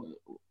 you know,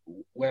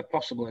 where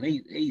possible. And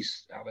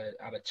he's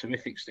had a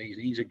terrific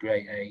season. He's a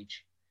great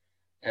age,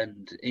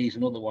 and he's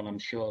another one. I'm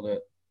sure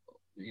that,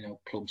 you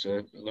know, clubs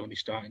are going to be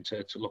starting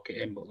to look at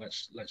him. But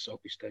let's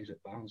hope he stays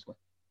at Barnsley.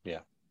 Yeah.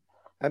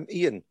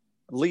 Ian,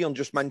 Leon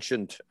just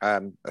mentioned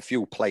a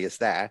few players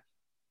there.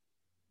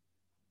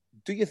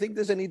 Do you think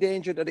there's any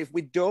danger that if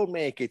we don't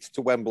make it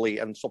to Wembley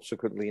and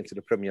subsequently into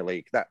the Premier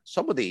League, that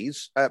some of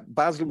these,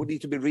 Barnsley would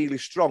need to be really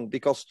strong?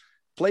 Because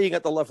playing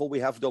at the level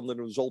we have done, the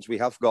results we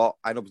have got,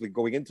 and obviously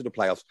going into the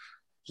playoffs,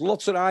 there's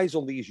lots of eyes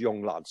on these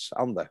young lads,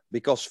 aren't there?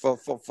 Because for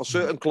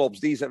certain clubs,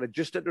 these are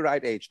just at the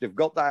right age. They've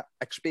got that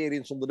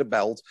experience under the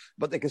belt,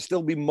 but they can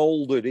still be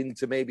moulded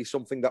into maybe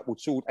something that would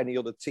suit any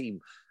other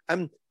team.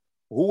 And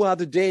who are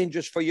the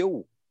dangers for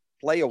you,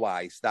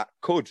 player-wise, that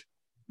could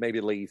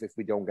maybe leave if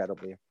we don't get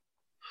up there?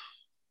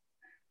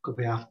 Could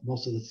be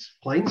most of the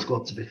playing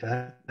squad, to be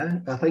fair.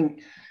 I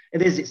think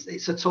it is.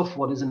 It's a tough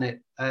one, isn't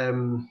it?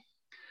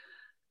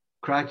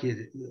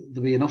 Crikey,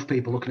 there'll be enough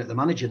people looking at the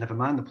manager, never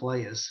mind the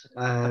players.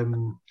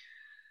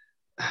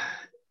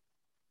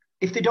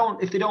 If they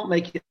don't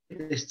make it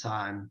this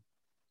time,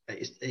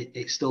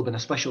 it's still been a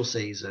special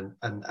season.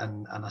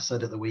 And I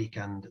said at the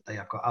weekend, they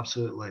have got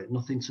absolutely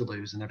nothing to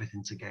lose and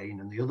everything to gain.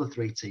 And the other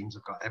three teams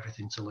have got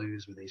everything to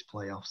lose with these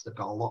playoffs. They've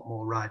got a lot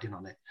more riding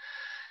on it.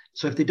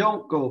 So if they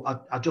don't go,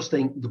 I just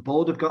think the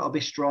board have got to be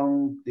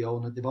strong, the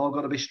owner, they've all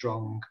got to be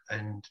strong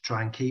and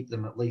try and keep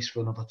them at least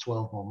for another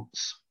 12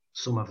 months.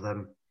 Some of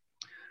them.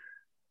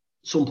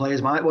 Some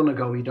players might want to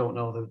go, you don't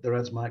know, their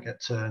heads might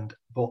get turned,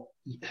 but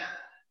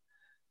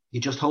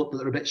you just hope that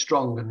they're a bit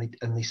strong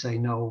and they say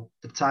no.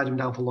 They've tied them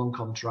down for long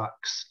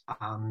contracts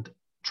and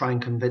try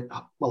and convince,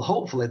 well,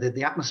 hopefully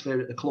the atmosphere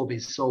at the club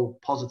is so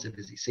positive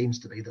as it seems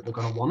to be that they're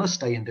going to want to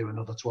stay and do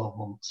another 12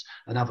 months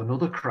and have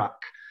another crack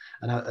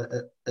and at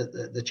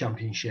the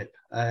championship.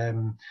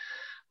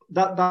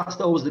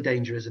 That's always the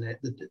danger, isn't it?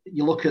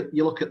 You look at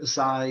the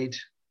side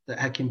that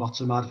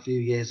Heckingbottom had a few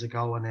years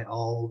ago, and it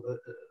all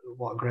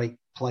what great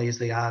players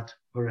they had,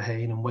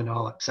 Hourihane and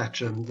Winnall,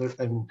 etc.,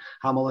 and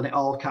Hamill, and it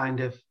all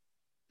kind of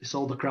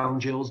sold the crown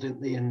jewels,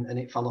 didn't they? And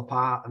it fell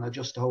apart. And I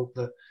just hope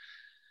that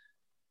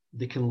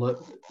they can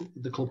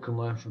the club can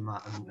learn from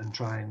that and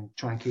try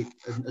and keep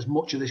as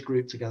much of this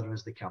group together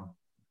as they can.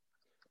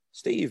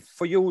 Steve,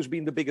 for you, who's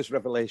been the biggest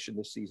revelation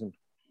this season?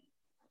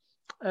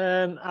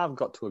 I've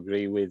got to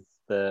agree with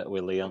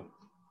Leon.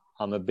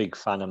 I'm a big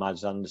fan of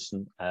Mads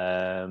Andersen.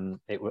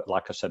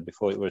 Like I said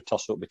before, it was a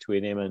toss-up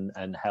between him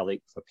and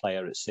Hellick for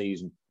player of the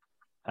season.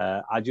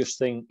 I just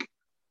think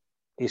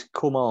he's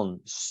come on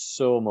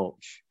so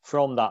much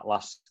from that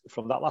last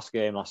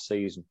game last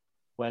season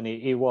when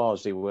he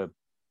were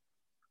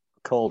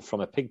called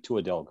from a pig to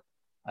a dog,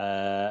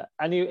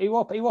 and he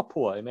was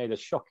poor. He made a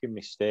shocking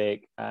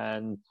mistake,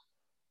 and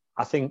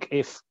I think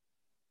if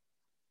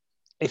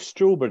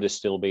Struber had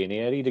still been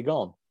here, he'd have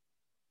gone.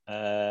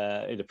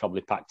 He'd have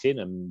probably packed in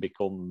and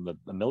become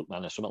a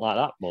milkman or something like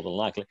that, more than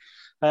likely.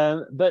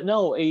 But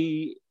no,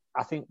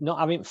 I think not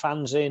having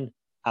fans in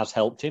has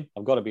helped him.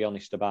 I've got to be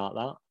honest about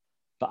that.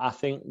 But I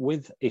think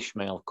with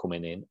Ishmael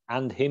coming in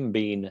and him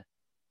being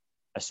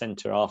a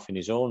centre half in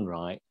his own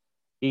right,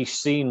 he's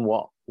seen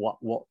what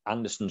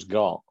Anderson's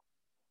got,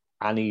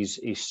 and he's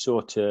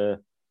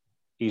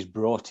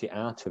brought it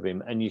out of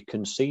him, and you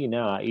can see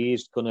now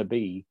he's going to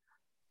be,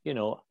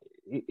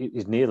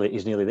 he's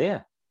nearly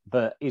there,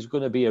 but he's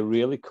going to be a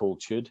really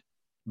cultured,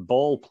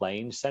 ball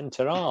playing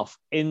centre half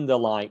in the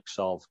likes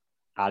of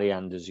Harry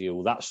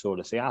Anderson, that sort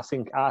of thing. I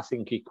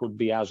think he could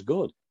be as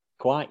good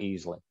quite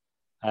easily.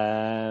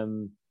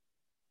 Same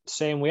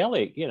with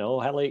Helik.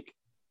 Helik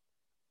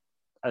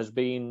has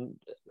been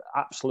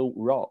absolute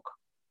rock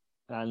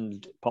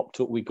and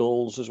popped up with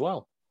goals as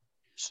well.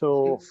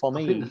 So for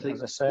me,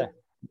 as I say,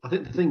 I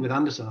think the thing with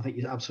Anderson, I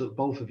think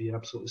both of you are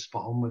absolutely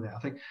spot on with it. I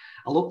think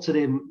I looked at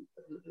him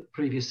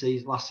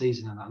last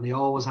season, and he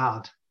always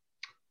had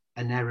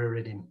an error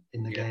in him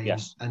in the game,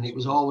 yes, and it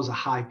was always a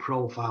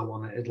high-profile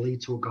one. It'd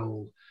lead to a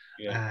goal,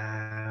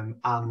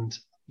 and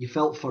you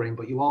felt for him,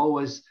 but you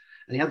always.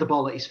 And he had the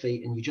ball at his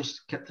feet, and you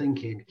just kept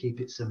thinking, keep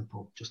it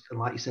simple. And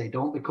like you say,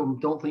 don't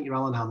think you're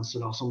Alan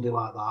Hansen or somebody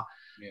like that.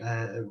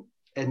 Yeah.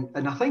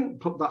 And I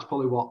think that's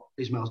probably what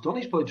Ismail's done.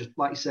 He's probably just,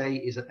 like you say,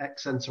 he's an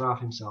ex-centre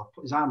half himself,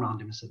 put his arm around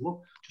him and said,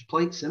 look, just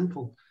play it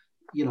simple.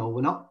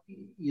 We're not,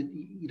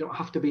 you don't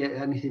have to be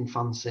anything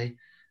fancy.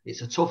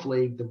 It's a tough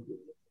league.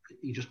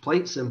 You just play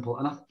it simple.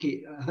 And I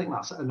think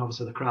that's, and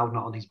obviously the crowd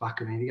not on his back.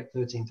 I mean, you get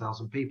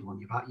 13,000 people on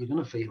your back, you're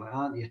going to feel it,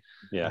 aren't you?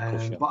 Yeah.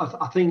 But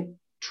I think,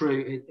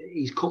 true,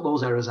 he's cut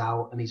those errors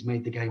out and he's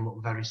made the game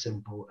look very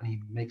simple, and he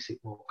makes it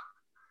look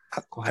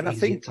quite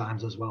easy at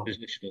times as well.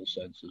 Positional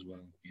sense as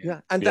well.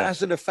 Yeah, and that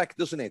has an effect,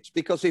 doesn't it?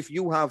 Because if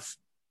you have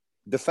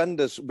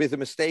defenders with a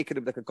mistake in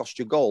them that can cost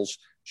you goals,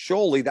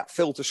 surely that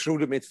filters through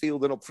the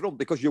midfield and up front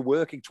because you're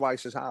working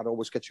twice as hard,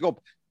 always catching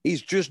up.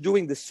 He's just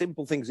doing the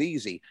simple things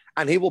easy,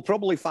 and he will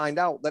probably find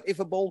out that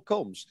if a ball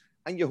comes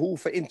and you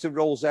hoof it into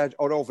Rolls Edge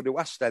or over the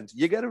West End,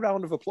 you get a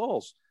round of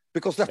applause.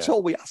 Because that's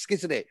all we ask,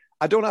 isn't it?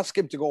 I don't ask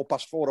him to go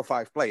past 4 or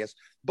 5 players,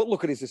 but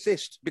look at his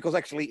assist. Because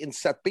actually, in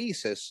set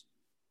pieces,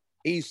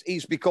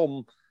 he's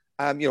become,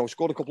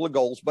 scored a couple of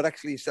goals, but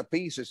actually, in set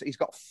pieces, he's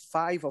got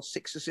 5 or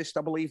 6 assists,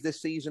 I believe,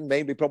 this season,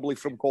 mainly probably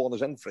from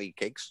corners and free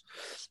kicks.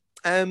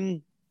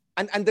 And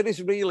there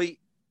is really,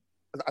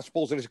 I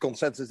suppose, there is a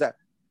consensus that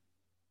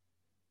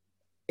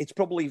it's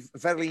probably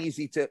very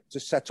easy to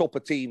set up a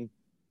team.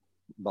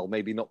 Well,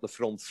 maybe not the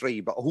front three,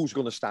 but who's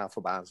going to start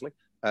for Barnsley?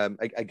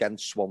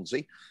 Against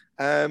Swansea.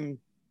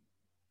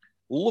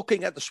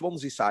 Looking at the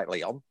Swansea side,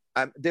 Leon,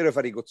 they're a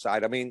very good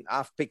side. I mean,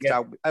 I've picked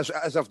out, as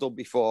I've done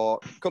before,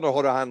 Conor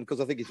Hourihane, because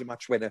I think he's a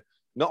match winner.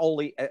 Not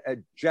only a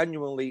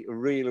genuinely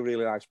really,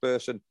 really nice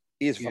person,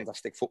 he is a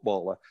fantastic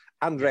footballer.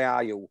 Andre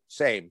Ayew,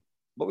 same.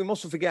 But we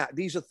mustn't forget,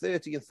 these are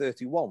 30 and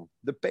 31.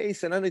 The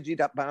pace and energy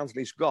that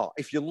Barnsley's got,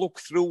 if you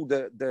look through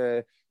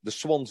the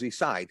Swansea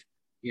side,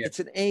 it's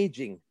an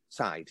ageing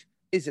side,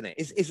 isn't it?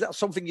 Is that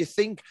something you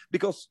think?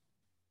 Because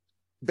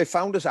they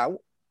found us out,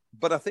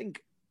 but I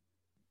think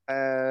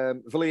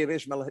Valérien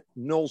Ismaël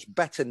knows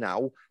better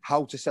now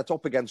how to set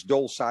up against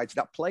those sides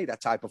that play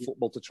that type of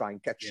football to try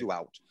and catch you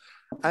out.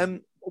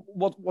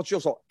 What's your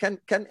thought? Can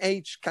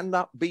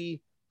that be?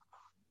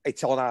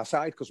 It's on our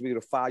side because we're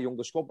a far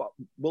younger squad, but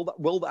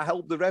will that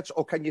help the Reds,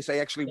 or can you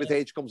say actually with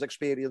age comes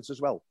experience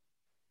as well?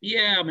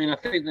 Yeah, I mean, I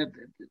think that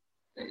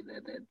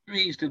they're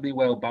reasonably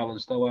well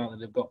balanced, though, aren't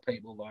they? They've got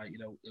people like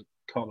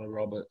Connor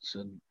Roberts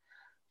and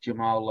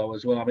Jamal Lowe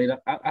as well. I mean,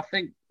 I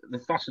think the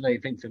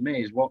fascinating thing for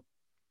me is what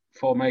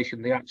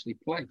formation they actually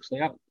play, because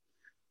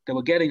they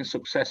were getting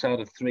success out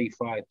of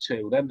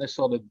 3-5-2. Then they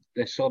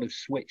sort of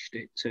switched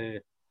it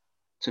to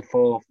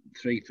 4-3-3,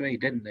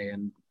 didn't they?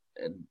 And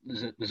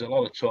there's a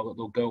lot of talk that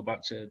they'll go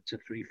back to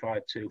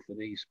 3-5-2 for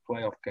these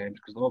playoff games,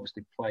 because they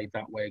obviously played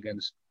that way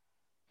against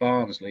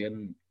Barnsley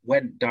and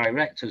went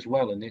direct as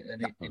well, and it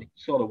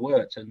sort of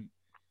worked. And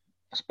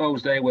I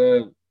suppose I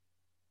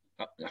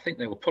think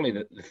they were probably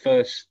the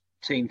first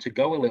team to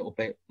go a little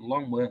bit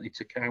long, weren't they,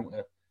 to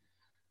counter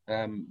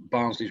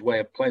Barnsley's way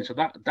of playing. So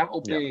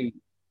that'll be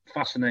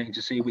fascinating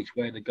to see which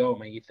way they go. I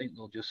mean, you think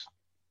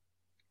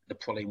they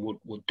probably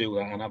would do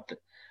that and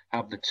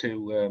have the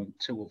two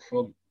up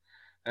front.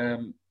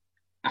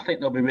 I think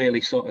there'll be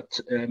really sort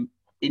of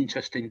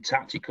interesting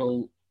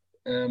tactical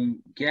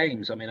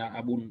games. I mean, I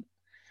wouldn't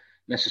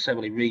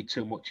necessarily read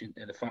too much in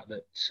the fact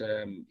that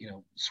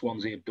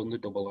Swansea have done the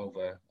double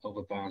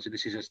over Barnsley.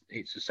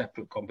 It's a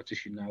separate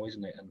competition now,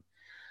 isn't it?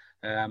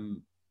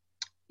 And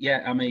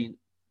I mean,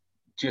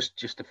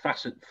 just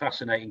a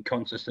fascinating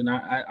contest, and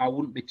I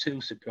wouldn't be too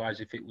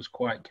surprised if it was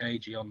quite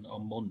cagey on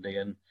Monday.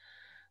 And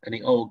and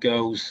it all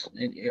goes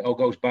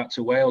back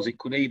to Wales. It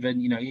could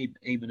even,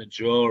 even a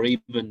draw,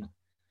 even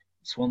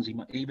Swansea,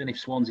 even if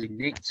Swansea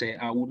nicked it,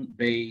 I wouldn't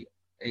be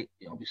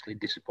obviously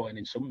disappointing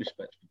in some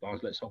respects for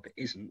Barnes. Let's hope it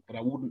isn't, but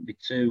I wouldn't be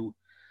too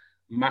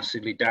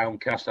massively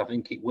downcast. I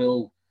think it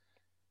will.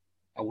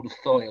 I would have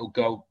thought it'll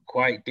go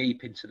quite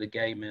deep into the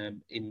game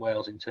in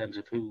Wales in terms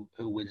of who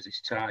wins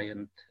this tie,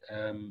 and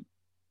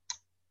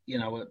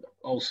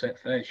all set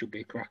fair, it should be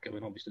a cracker,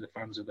 and obviously the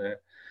fans are there.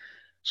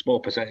 Small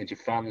percentage of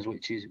fans,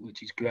 which is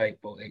great,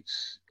 but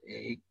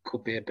it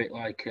could be a bit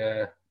like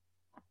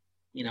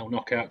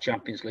knockout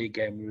Champions League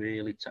game,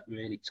 really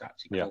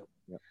tactical,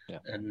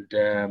 and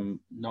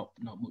not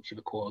much of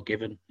a quarter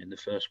given in the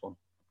first one.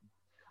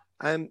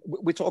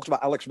 We talked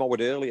about Alex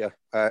Mowat earlier,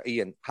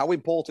 Ian. How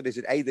important is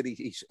it, that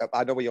he's,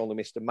 I know he only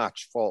missed a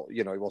match for,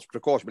 he was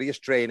precaution, but he is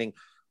training.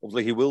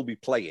 Obviously, he will be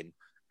playing.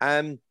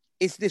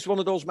 Is this one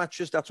of those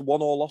matches that's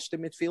won or lost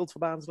in midfield for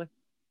Barnsley?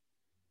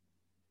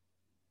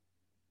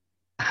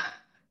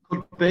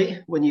 Could be,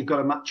 when you've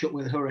got a match up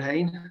with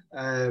Hurricane.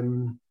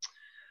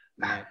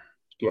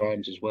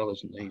 Grimes as well,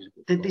 isn't he?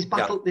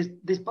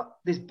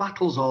 There's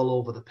battles all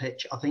over the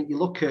pitch. I think you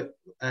look at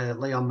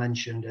Leon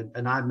mentioned,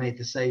 and I made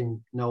the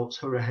same notes: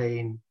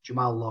 Hurricane,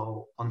 Jamal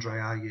Lowe, Andre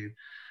Ayew,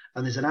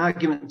 and there's an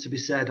argument to be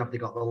said: have they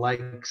got the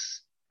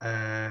legs?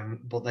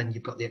 But then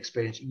you've got the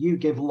experience. You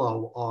give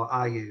Lowe or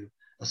Ayew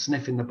a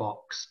sniff in the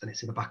box, and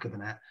it's in the back of the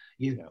net.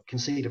 You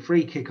concede a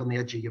free kick on the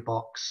edge of your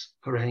box.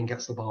 Hurricane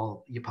gets the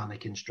ball, you're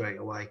panicking straight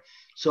away.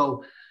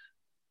 So,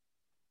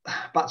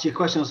 back to your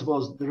question, I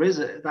suppose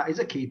that is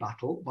a key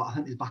battle, but I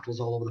think there's battles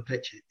all over the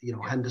pitch.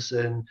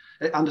 Anderson,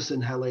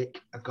 Hellick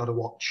have got to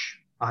watch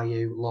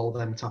Ayew, Lowe,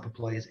 them type of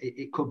players.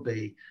 It could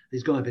be,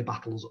 there's going to be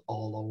battles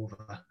all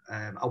over.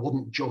 I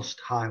wouldn't just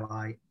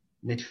highlight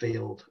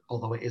midfield,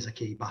 although it is a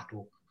key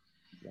battle.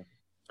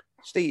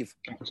 Steve,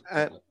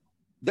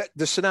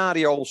 the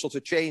scenario sort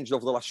of changed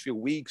over the last few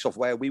weeks of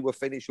where we were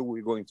finished, who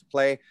we were going to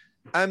play.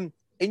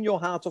 In your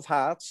heart of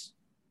hearts,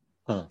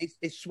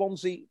 is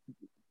Swansea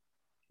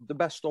the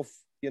best of,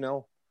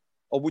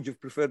 or would you have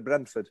preferred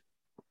Brentford?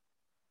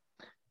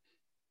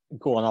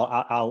 Go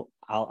on,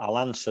 I'll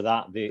answer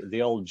that.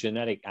 The old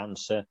generic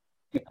answer.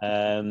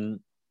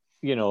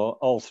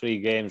 All three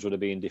games would have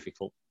been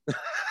difficult.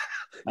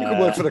 You could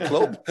work for the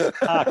club.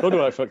 I could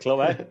work for a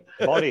club, eh?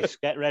 Boris,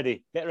 get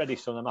ready,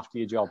 son. I'm after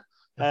your job.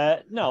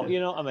 No, you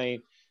know what I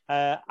mean.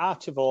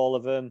 Out of all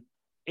of them,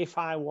 if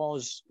I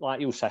was,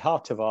 like you say,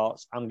 heart of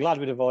hearts, I'm glad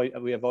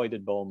we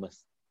avoided Bournemouth.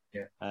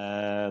 Yeah.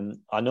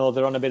 I know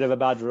they're on a bit of a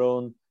bad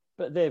run,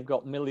 but they've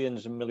got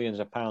millions and millions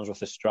of pounds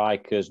worth of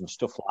strikers and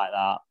stuff like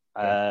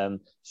that.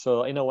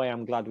 So in a way,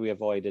 I'm glad we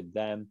avoided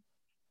them.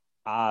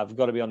 I've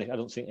got to be honest, I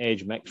don't think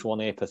age makes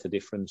one ape of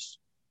difference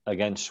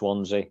against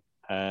Swansea.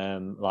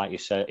 Like you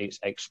said, it's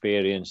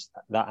experience.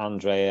 That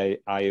Andre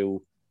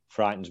Ayew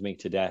frightens me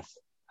to death.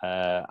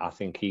 I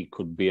think he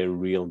could be a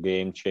real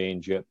game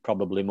changer,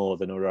 probably more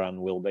than Uran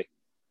will be.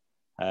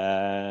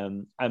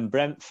 And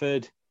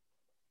Brentford,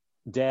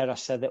 dare I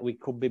say that we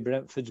could be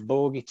Brentford's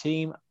bogey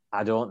team?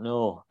 I don't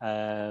know.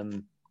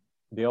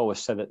 They always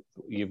say that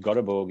you've got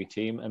a bogey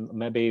team, and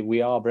maybe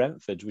we are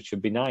Brentford, which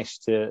would be nice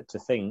to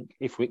think,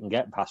 if we can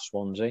get past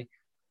Swansea,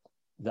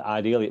 that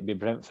ideally it'd be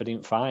Brentford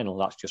in final.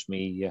 That's just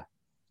me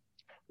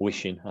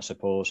wishing, I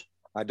suppose.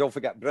 I don't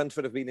forget,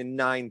 Brentford have been in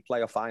 9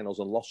 player finals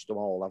and lost them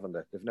all, haven't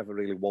they? They've never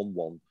really won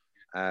one.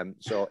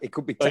 So it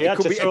could be. You had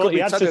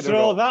to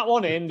throw that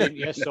one in, didn't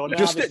you? So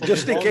just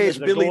in case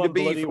Billy the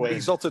Bee from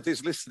Exotic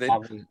is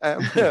listening,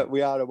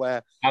 we are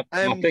aware.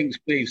 I think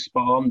Steve's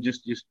spot on.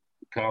 Just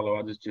Carlo,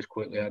 I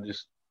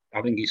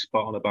think he's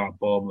spot on about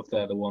Bournemouth.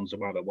 They're the ones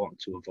about I want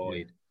to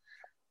avoid.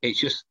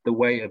 It's just the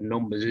weight of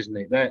numbers, isn't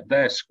it?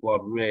 Their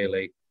squad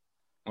really.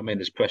 I mean,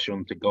 there's pressure on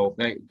them to go.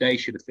 They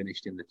should have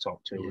finished in the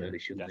top 2, really,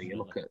 shouldn't they? You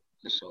look at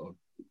the sort of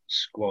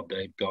squad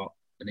they've got,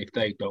 and if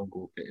they don't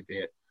go up, it'd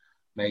be a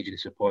major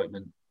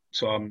disappointment.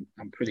 So I'm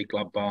pretty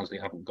glad Barnsley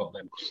haven't got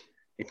them, because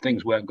if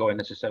things weren't going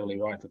necessarily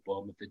right for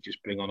Bournemouth, they'd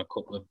just bring on a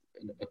couple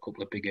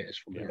of big hitters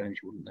from the bench,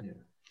 wouldn't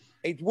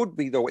they? It would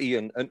be, though,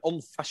 Ian, an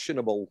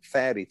unfashionable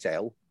fairy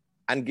tale,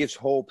 and gives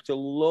hope to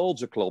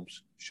loads of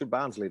clubs. Should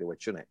Barnsley do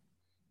it, shouldn't it?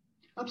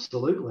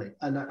 Absolutely,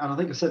 and I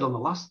think I said on the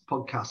last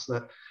podcast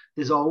that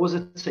there's always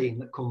a team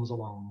that comes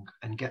along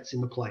and gets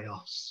in the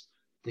playoffs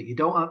that you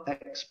don't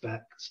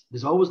expect.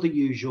 There's always the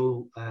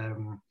usual,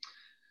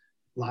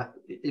 like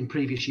in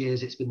previous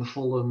years, it's been the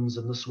Fulhams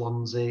and the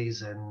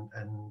Swanseas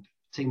and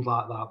teams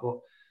like that. But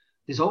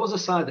there's always a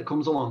side that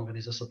comes along and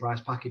is a surprise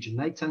package, and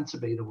they tend to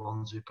be the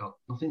ones who've got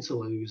nothing to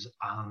lose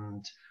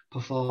and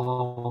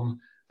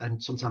perform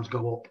and sometimes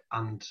go up.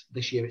 And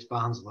this year it's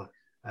Barnsley.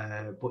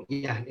 But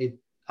yeah,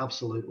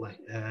 absolutely.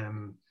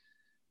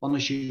 On a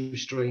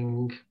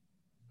shoestring,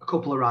 a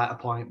couple of right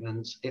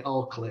appointments, it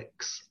all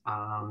clicks,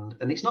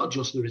 and it's not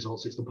just the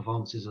results, it's the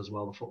performances as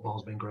well. The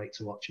football's been great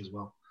to watch as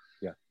well.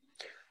 Yeah.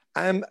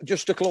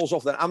 Just to close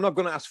off then, I'm not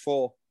going to ask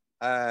for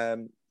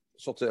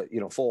sort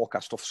of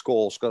forecast of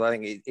scores, because I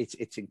think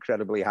it's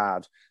incredibly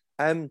hard.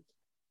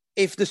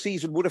 If the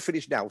season would have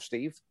finished now,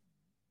 Steve,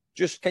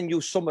 Just can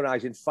you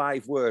summarise in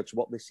 5 words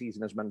what this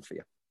season has meant for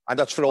you? And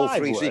that's for all 5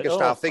 three, so you words? can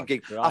start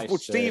thinking. I've put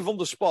Christ's Steve sake. on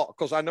the spot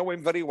because I know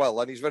him very well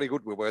and he's very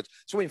good with words.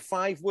 So in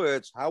 5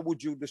 words, how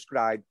would you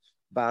describe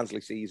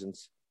Barnsley season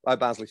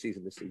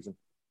this season?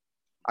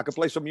 I can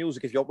play some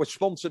music if you want. We're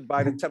sponsored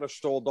by the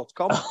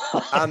terrorstore.com.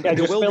 And Yeah,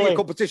 there just will be a fill in-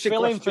 competition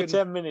Fill in question. for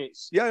 10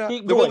 minutes. Yeah,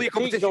 Keep there will going, be a keep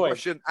competition going.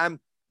 question.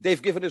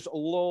 They've given us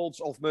loads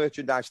of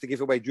merchandise to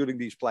give away during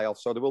these playoffs.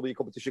 So there will be a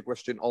competition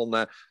question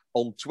on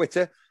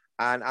Twitter.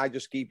 And I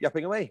just keep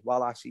yapping away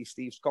while I see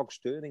Steve's cogs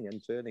turning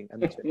and turning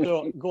and turning.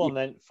 So, go on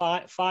then.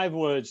 5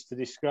 words to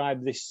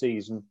describe this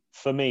season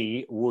for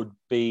me would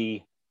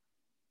be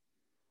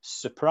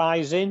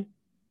surprising,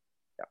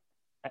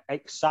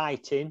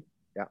 exciting,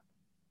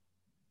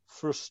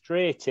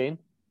 frustrating,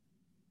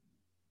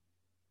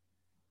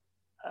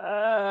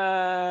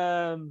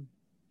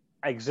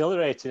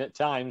 exhilarating at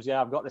times.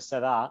 Yeah, I've got to say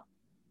that.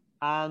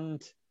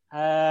 And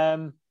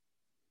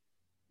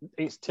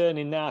it's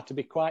turning now to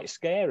be quite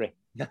scary.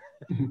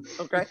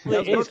 Okay.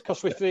 It is,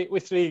 because we're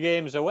 3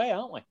 games away,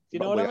 aren't we? Do you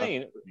know what I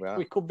mean?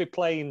 We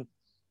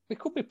We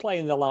could be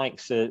playing the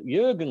likes of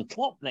Jurgen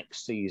Klopp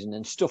next season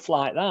and stuff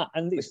like that.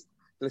 And it's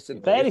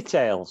fairy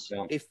tales.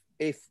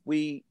 If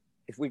we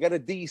get a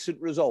decent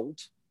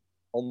result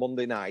on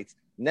Monday night,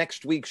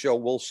 next week's show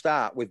will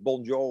start with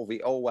Bon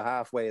Jovi. Oh, we're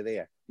halfway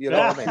there. You know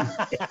what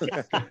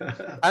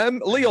I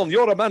mean? Leon,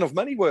 you're a man of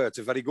many words,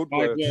 a very good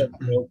word.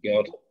 Oh,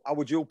 God. How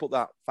would you put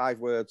that? 5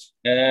 words.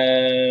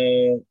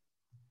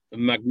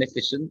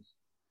 Magnificent.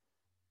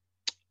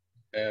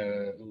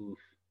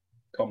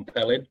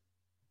 Compelling.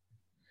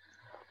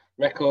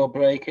 Record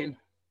breaking.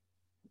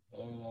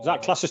 Is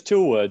that class as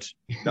 2 words?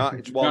 No,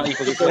 it's one.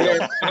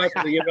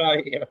 You're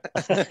right. Yeah.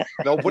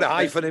 No, put a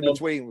hyphen in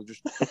between. We'll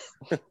just...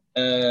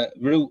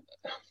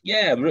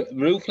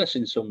 ruthless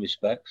in some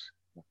respects.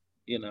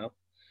 You know,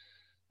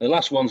 the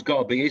last one's got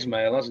to be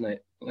Ismail, hasn't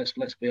it? Let's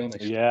be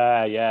honest.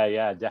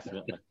 Yeah,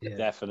 definitely,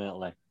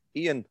 definitely.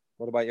 Ian,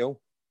 what about you?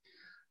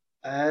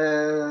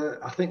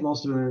 I think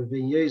most of them have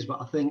been used,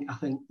 but I think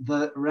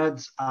the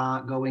Reds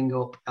are going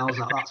up. How's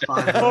that? That's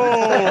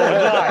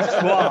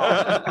 5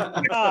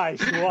 words.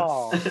 Nice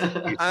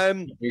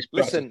one.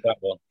 Listen,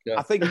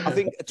 I think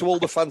to all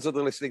the fans that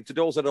are listening, to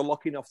those that are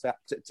lucky enough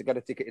to get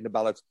a ticket in the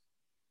ballot,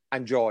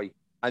 enjoy.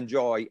 And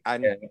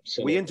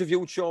we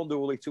interviewed Sean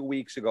Dooley 2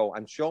 weeks ago,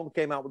 and Sean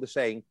came out with a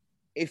saying,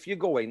 if you're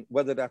going,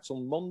 whether that's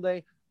on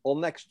Monday or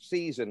next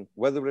season,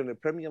 whether in the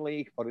Premier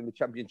League or in the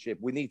Championship,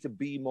 we need to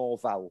be more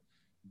Val.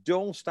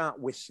 Don't start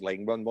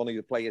whistling when one of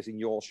the players in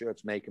your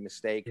shirts make a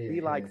mistake.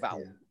 Be like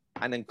Val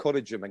and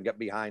encourage them and get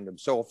behind them.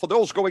 So for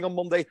those going on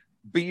Monday,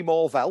 be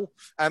more Val.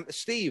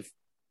 Steve,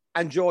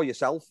 enjoy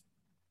yourself.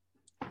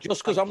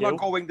 Just because I'm not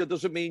going, that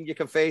doesn't mean you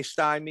can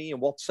FaceTime me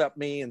and WhatsApp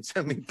me and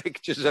send me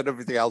pictures and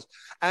everything else.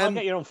 I'll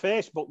get you on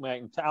Facebook,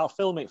 mate. I'll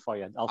film it for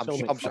you.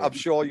 I'm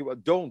sure you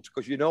don't,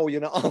 because you know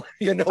you're not.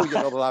 You're not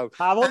allowed.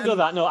 I won't do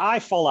that. No, I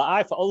follow.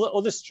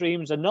 Other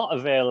streams are not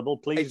available.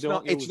 Please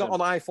don't. It's not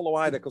on iFollow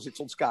either, because it's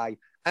on Sky.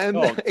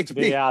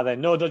 They are then.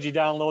 No dodgy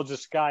downloads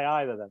of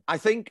Sky either. Then I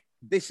think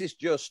this is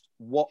just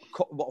what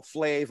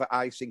flavour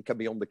icing can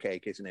be on the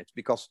cake, isn't it?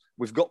 Because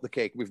we've got the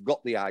cake, we've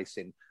got the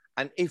icing,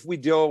 and if we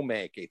don't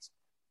make it,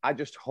 I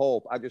just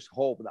hope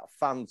that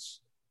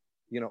fans,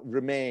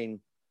 remain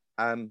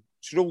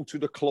true to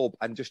the club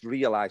and just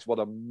realise what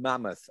a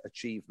mammoth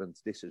achievement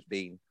this has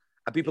been.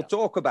 And people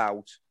talk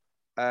about,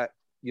 the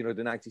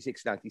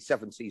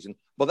 96-97 season,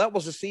 but that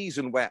was a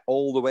season where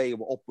all the way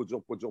upwards.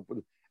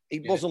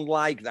 It wasn't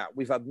like that.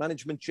 We've had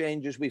management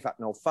changes. We've had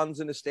no fans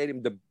in the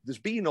stadium. There's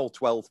been no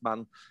 12th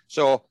man.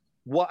 So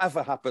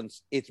whatever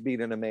happens, it's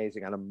been an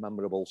amazing and a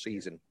memorable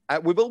season.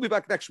 We will be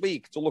back next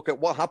week to look at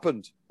what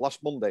happened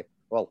last Monday.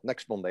 Well,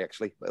 next Monday,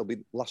 actually. It'll be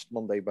last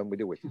Monday when we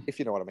do it, if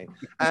you know what I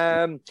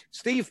mean.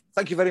 Steve,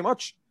 thank you very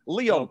much.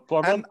 Leon,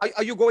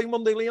 are you going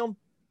Monday, Leon?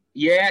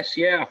 Yes,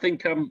 I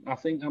think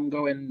I'm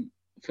going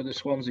for the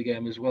Swansea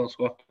game as well.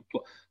 So I have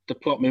to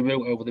plot my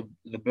route over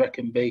the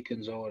Brecon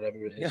Beacons or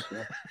whatever it is.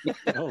 Yeah.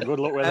 Good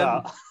luck with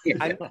that.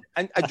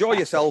 And enjoy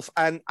yourself.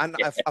 And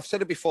I've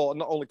said it before,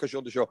 not only because you're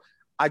on the show,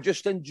 I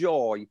just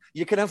enjoy.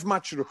 You can have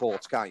match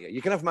reports, can't you?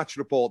 You can have match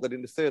report that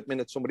in the 3rd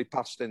minute somebody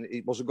passed and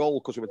it was a goal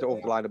because we went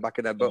over the line and back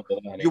in there. But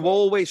you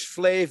always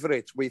flavour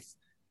it with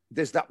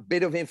there's that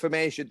bit of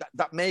information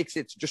that makes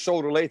it just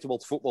so relatable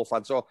to football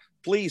fans. So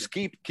please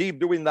keep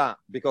doing that,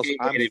 because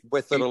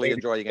we're thoroughly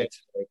enjoying it.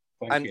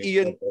 And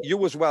Ian,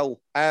 you as well.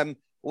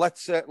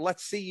 Let's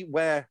see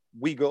where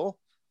we go,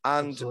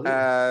 and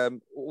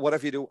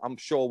whatever you do, I'm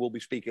sure we'll be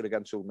speaking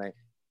again soon, mate.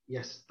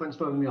 Yes, thanks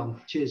for having me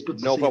on. Cheers, good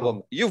to see you. No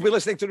problem. You've been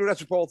listening to the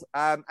Reds Report.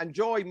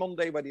 Enjoy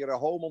Monday, whether you're at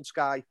home on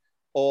Sky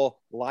or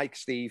like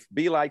Steve.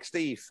 Be like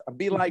Steve and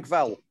be like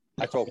Val.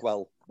 I talk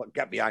well, but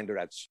get behind the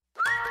Reds.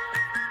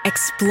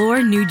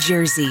 Explore New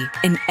Jersey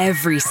in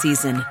every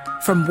season.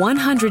 From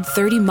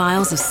 130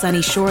 miles of sunny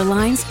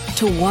shorelines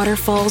to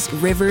waterfalls,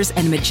 rivers,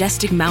 and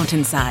majestic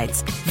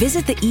mountainsides.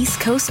 Visit the East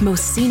Coast's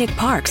most scenic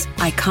parks,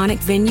 iconic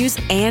venues,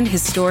 and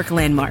historic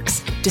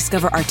landmarks.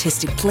 Discover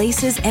artistic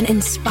places and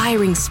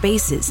inspiring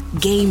spaces,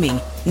 gaming,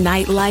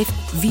 nightlife,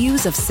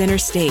 views of center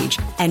stage,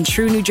 and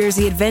true New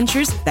Jersey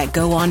adventures that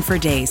go on for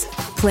days.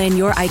 Plan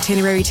your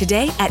itinerary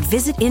today at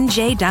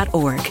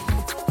visitnj.org.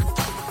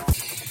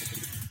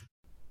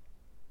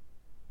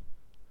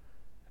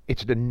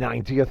 It's the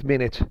 90th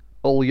minute.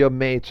 All your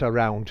mates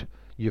around.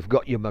 You've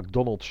got your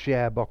McDonald's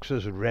share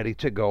boxes ready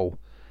to go.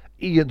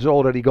 Ian's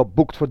already got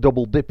booked for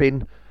double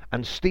dipping,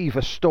 and Steve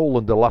has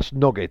stolen the last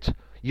nugget.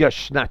 You're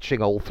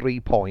snatching all 3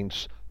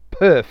 points.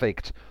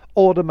 Perfect.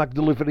 Order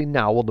McDelivery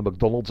now on the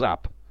McDonald's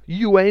app.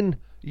 You in?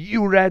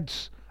 You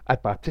Reds?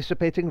 At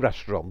participating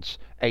restaurants.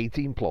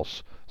 18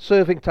 plus.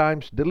 Serving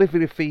times,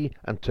 delivery fee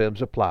and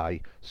terms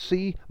apply.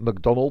 See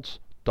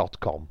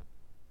mcdonalds.com.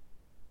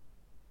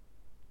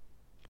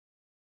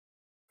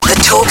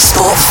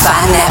 TalkSport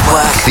Fan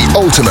Network. The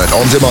ultimate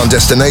on-demand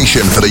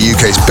destination for the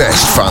UK's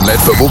best fan-led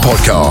football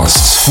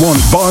podcasts.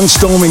 Want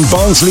barnstorming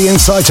Barnsley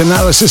insight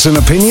analysis and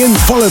opinion?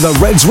 Follow the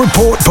Reds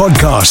Report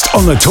podcast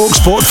on the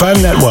TalkSport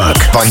Fan Network.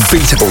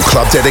 Unbeatable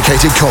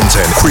club-dedicated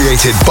content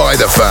created by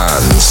the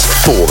fans,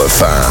 for the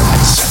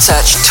fans.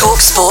 Search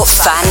TalkSport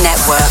Fan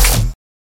Network.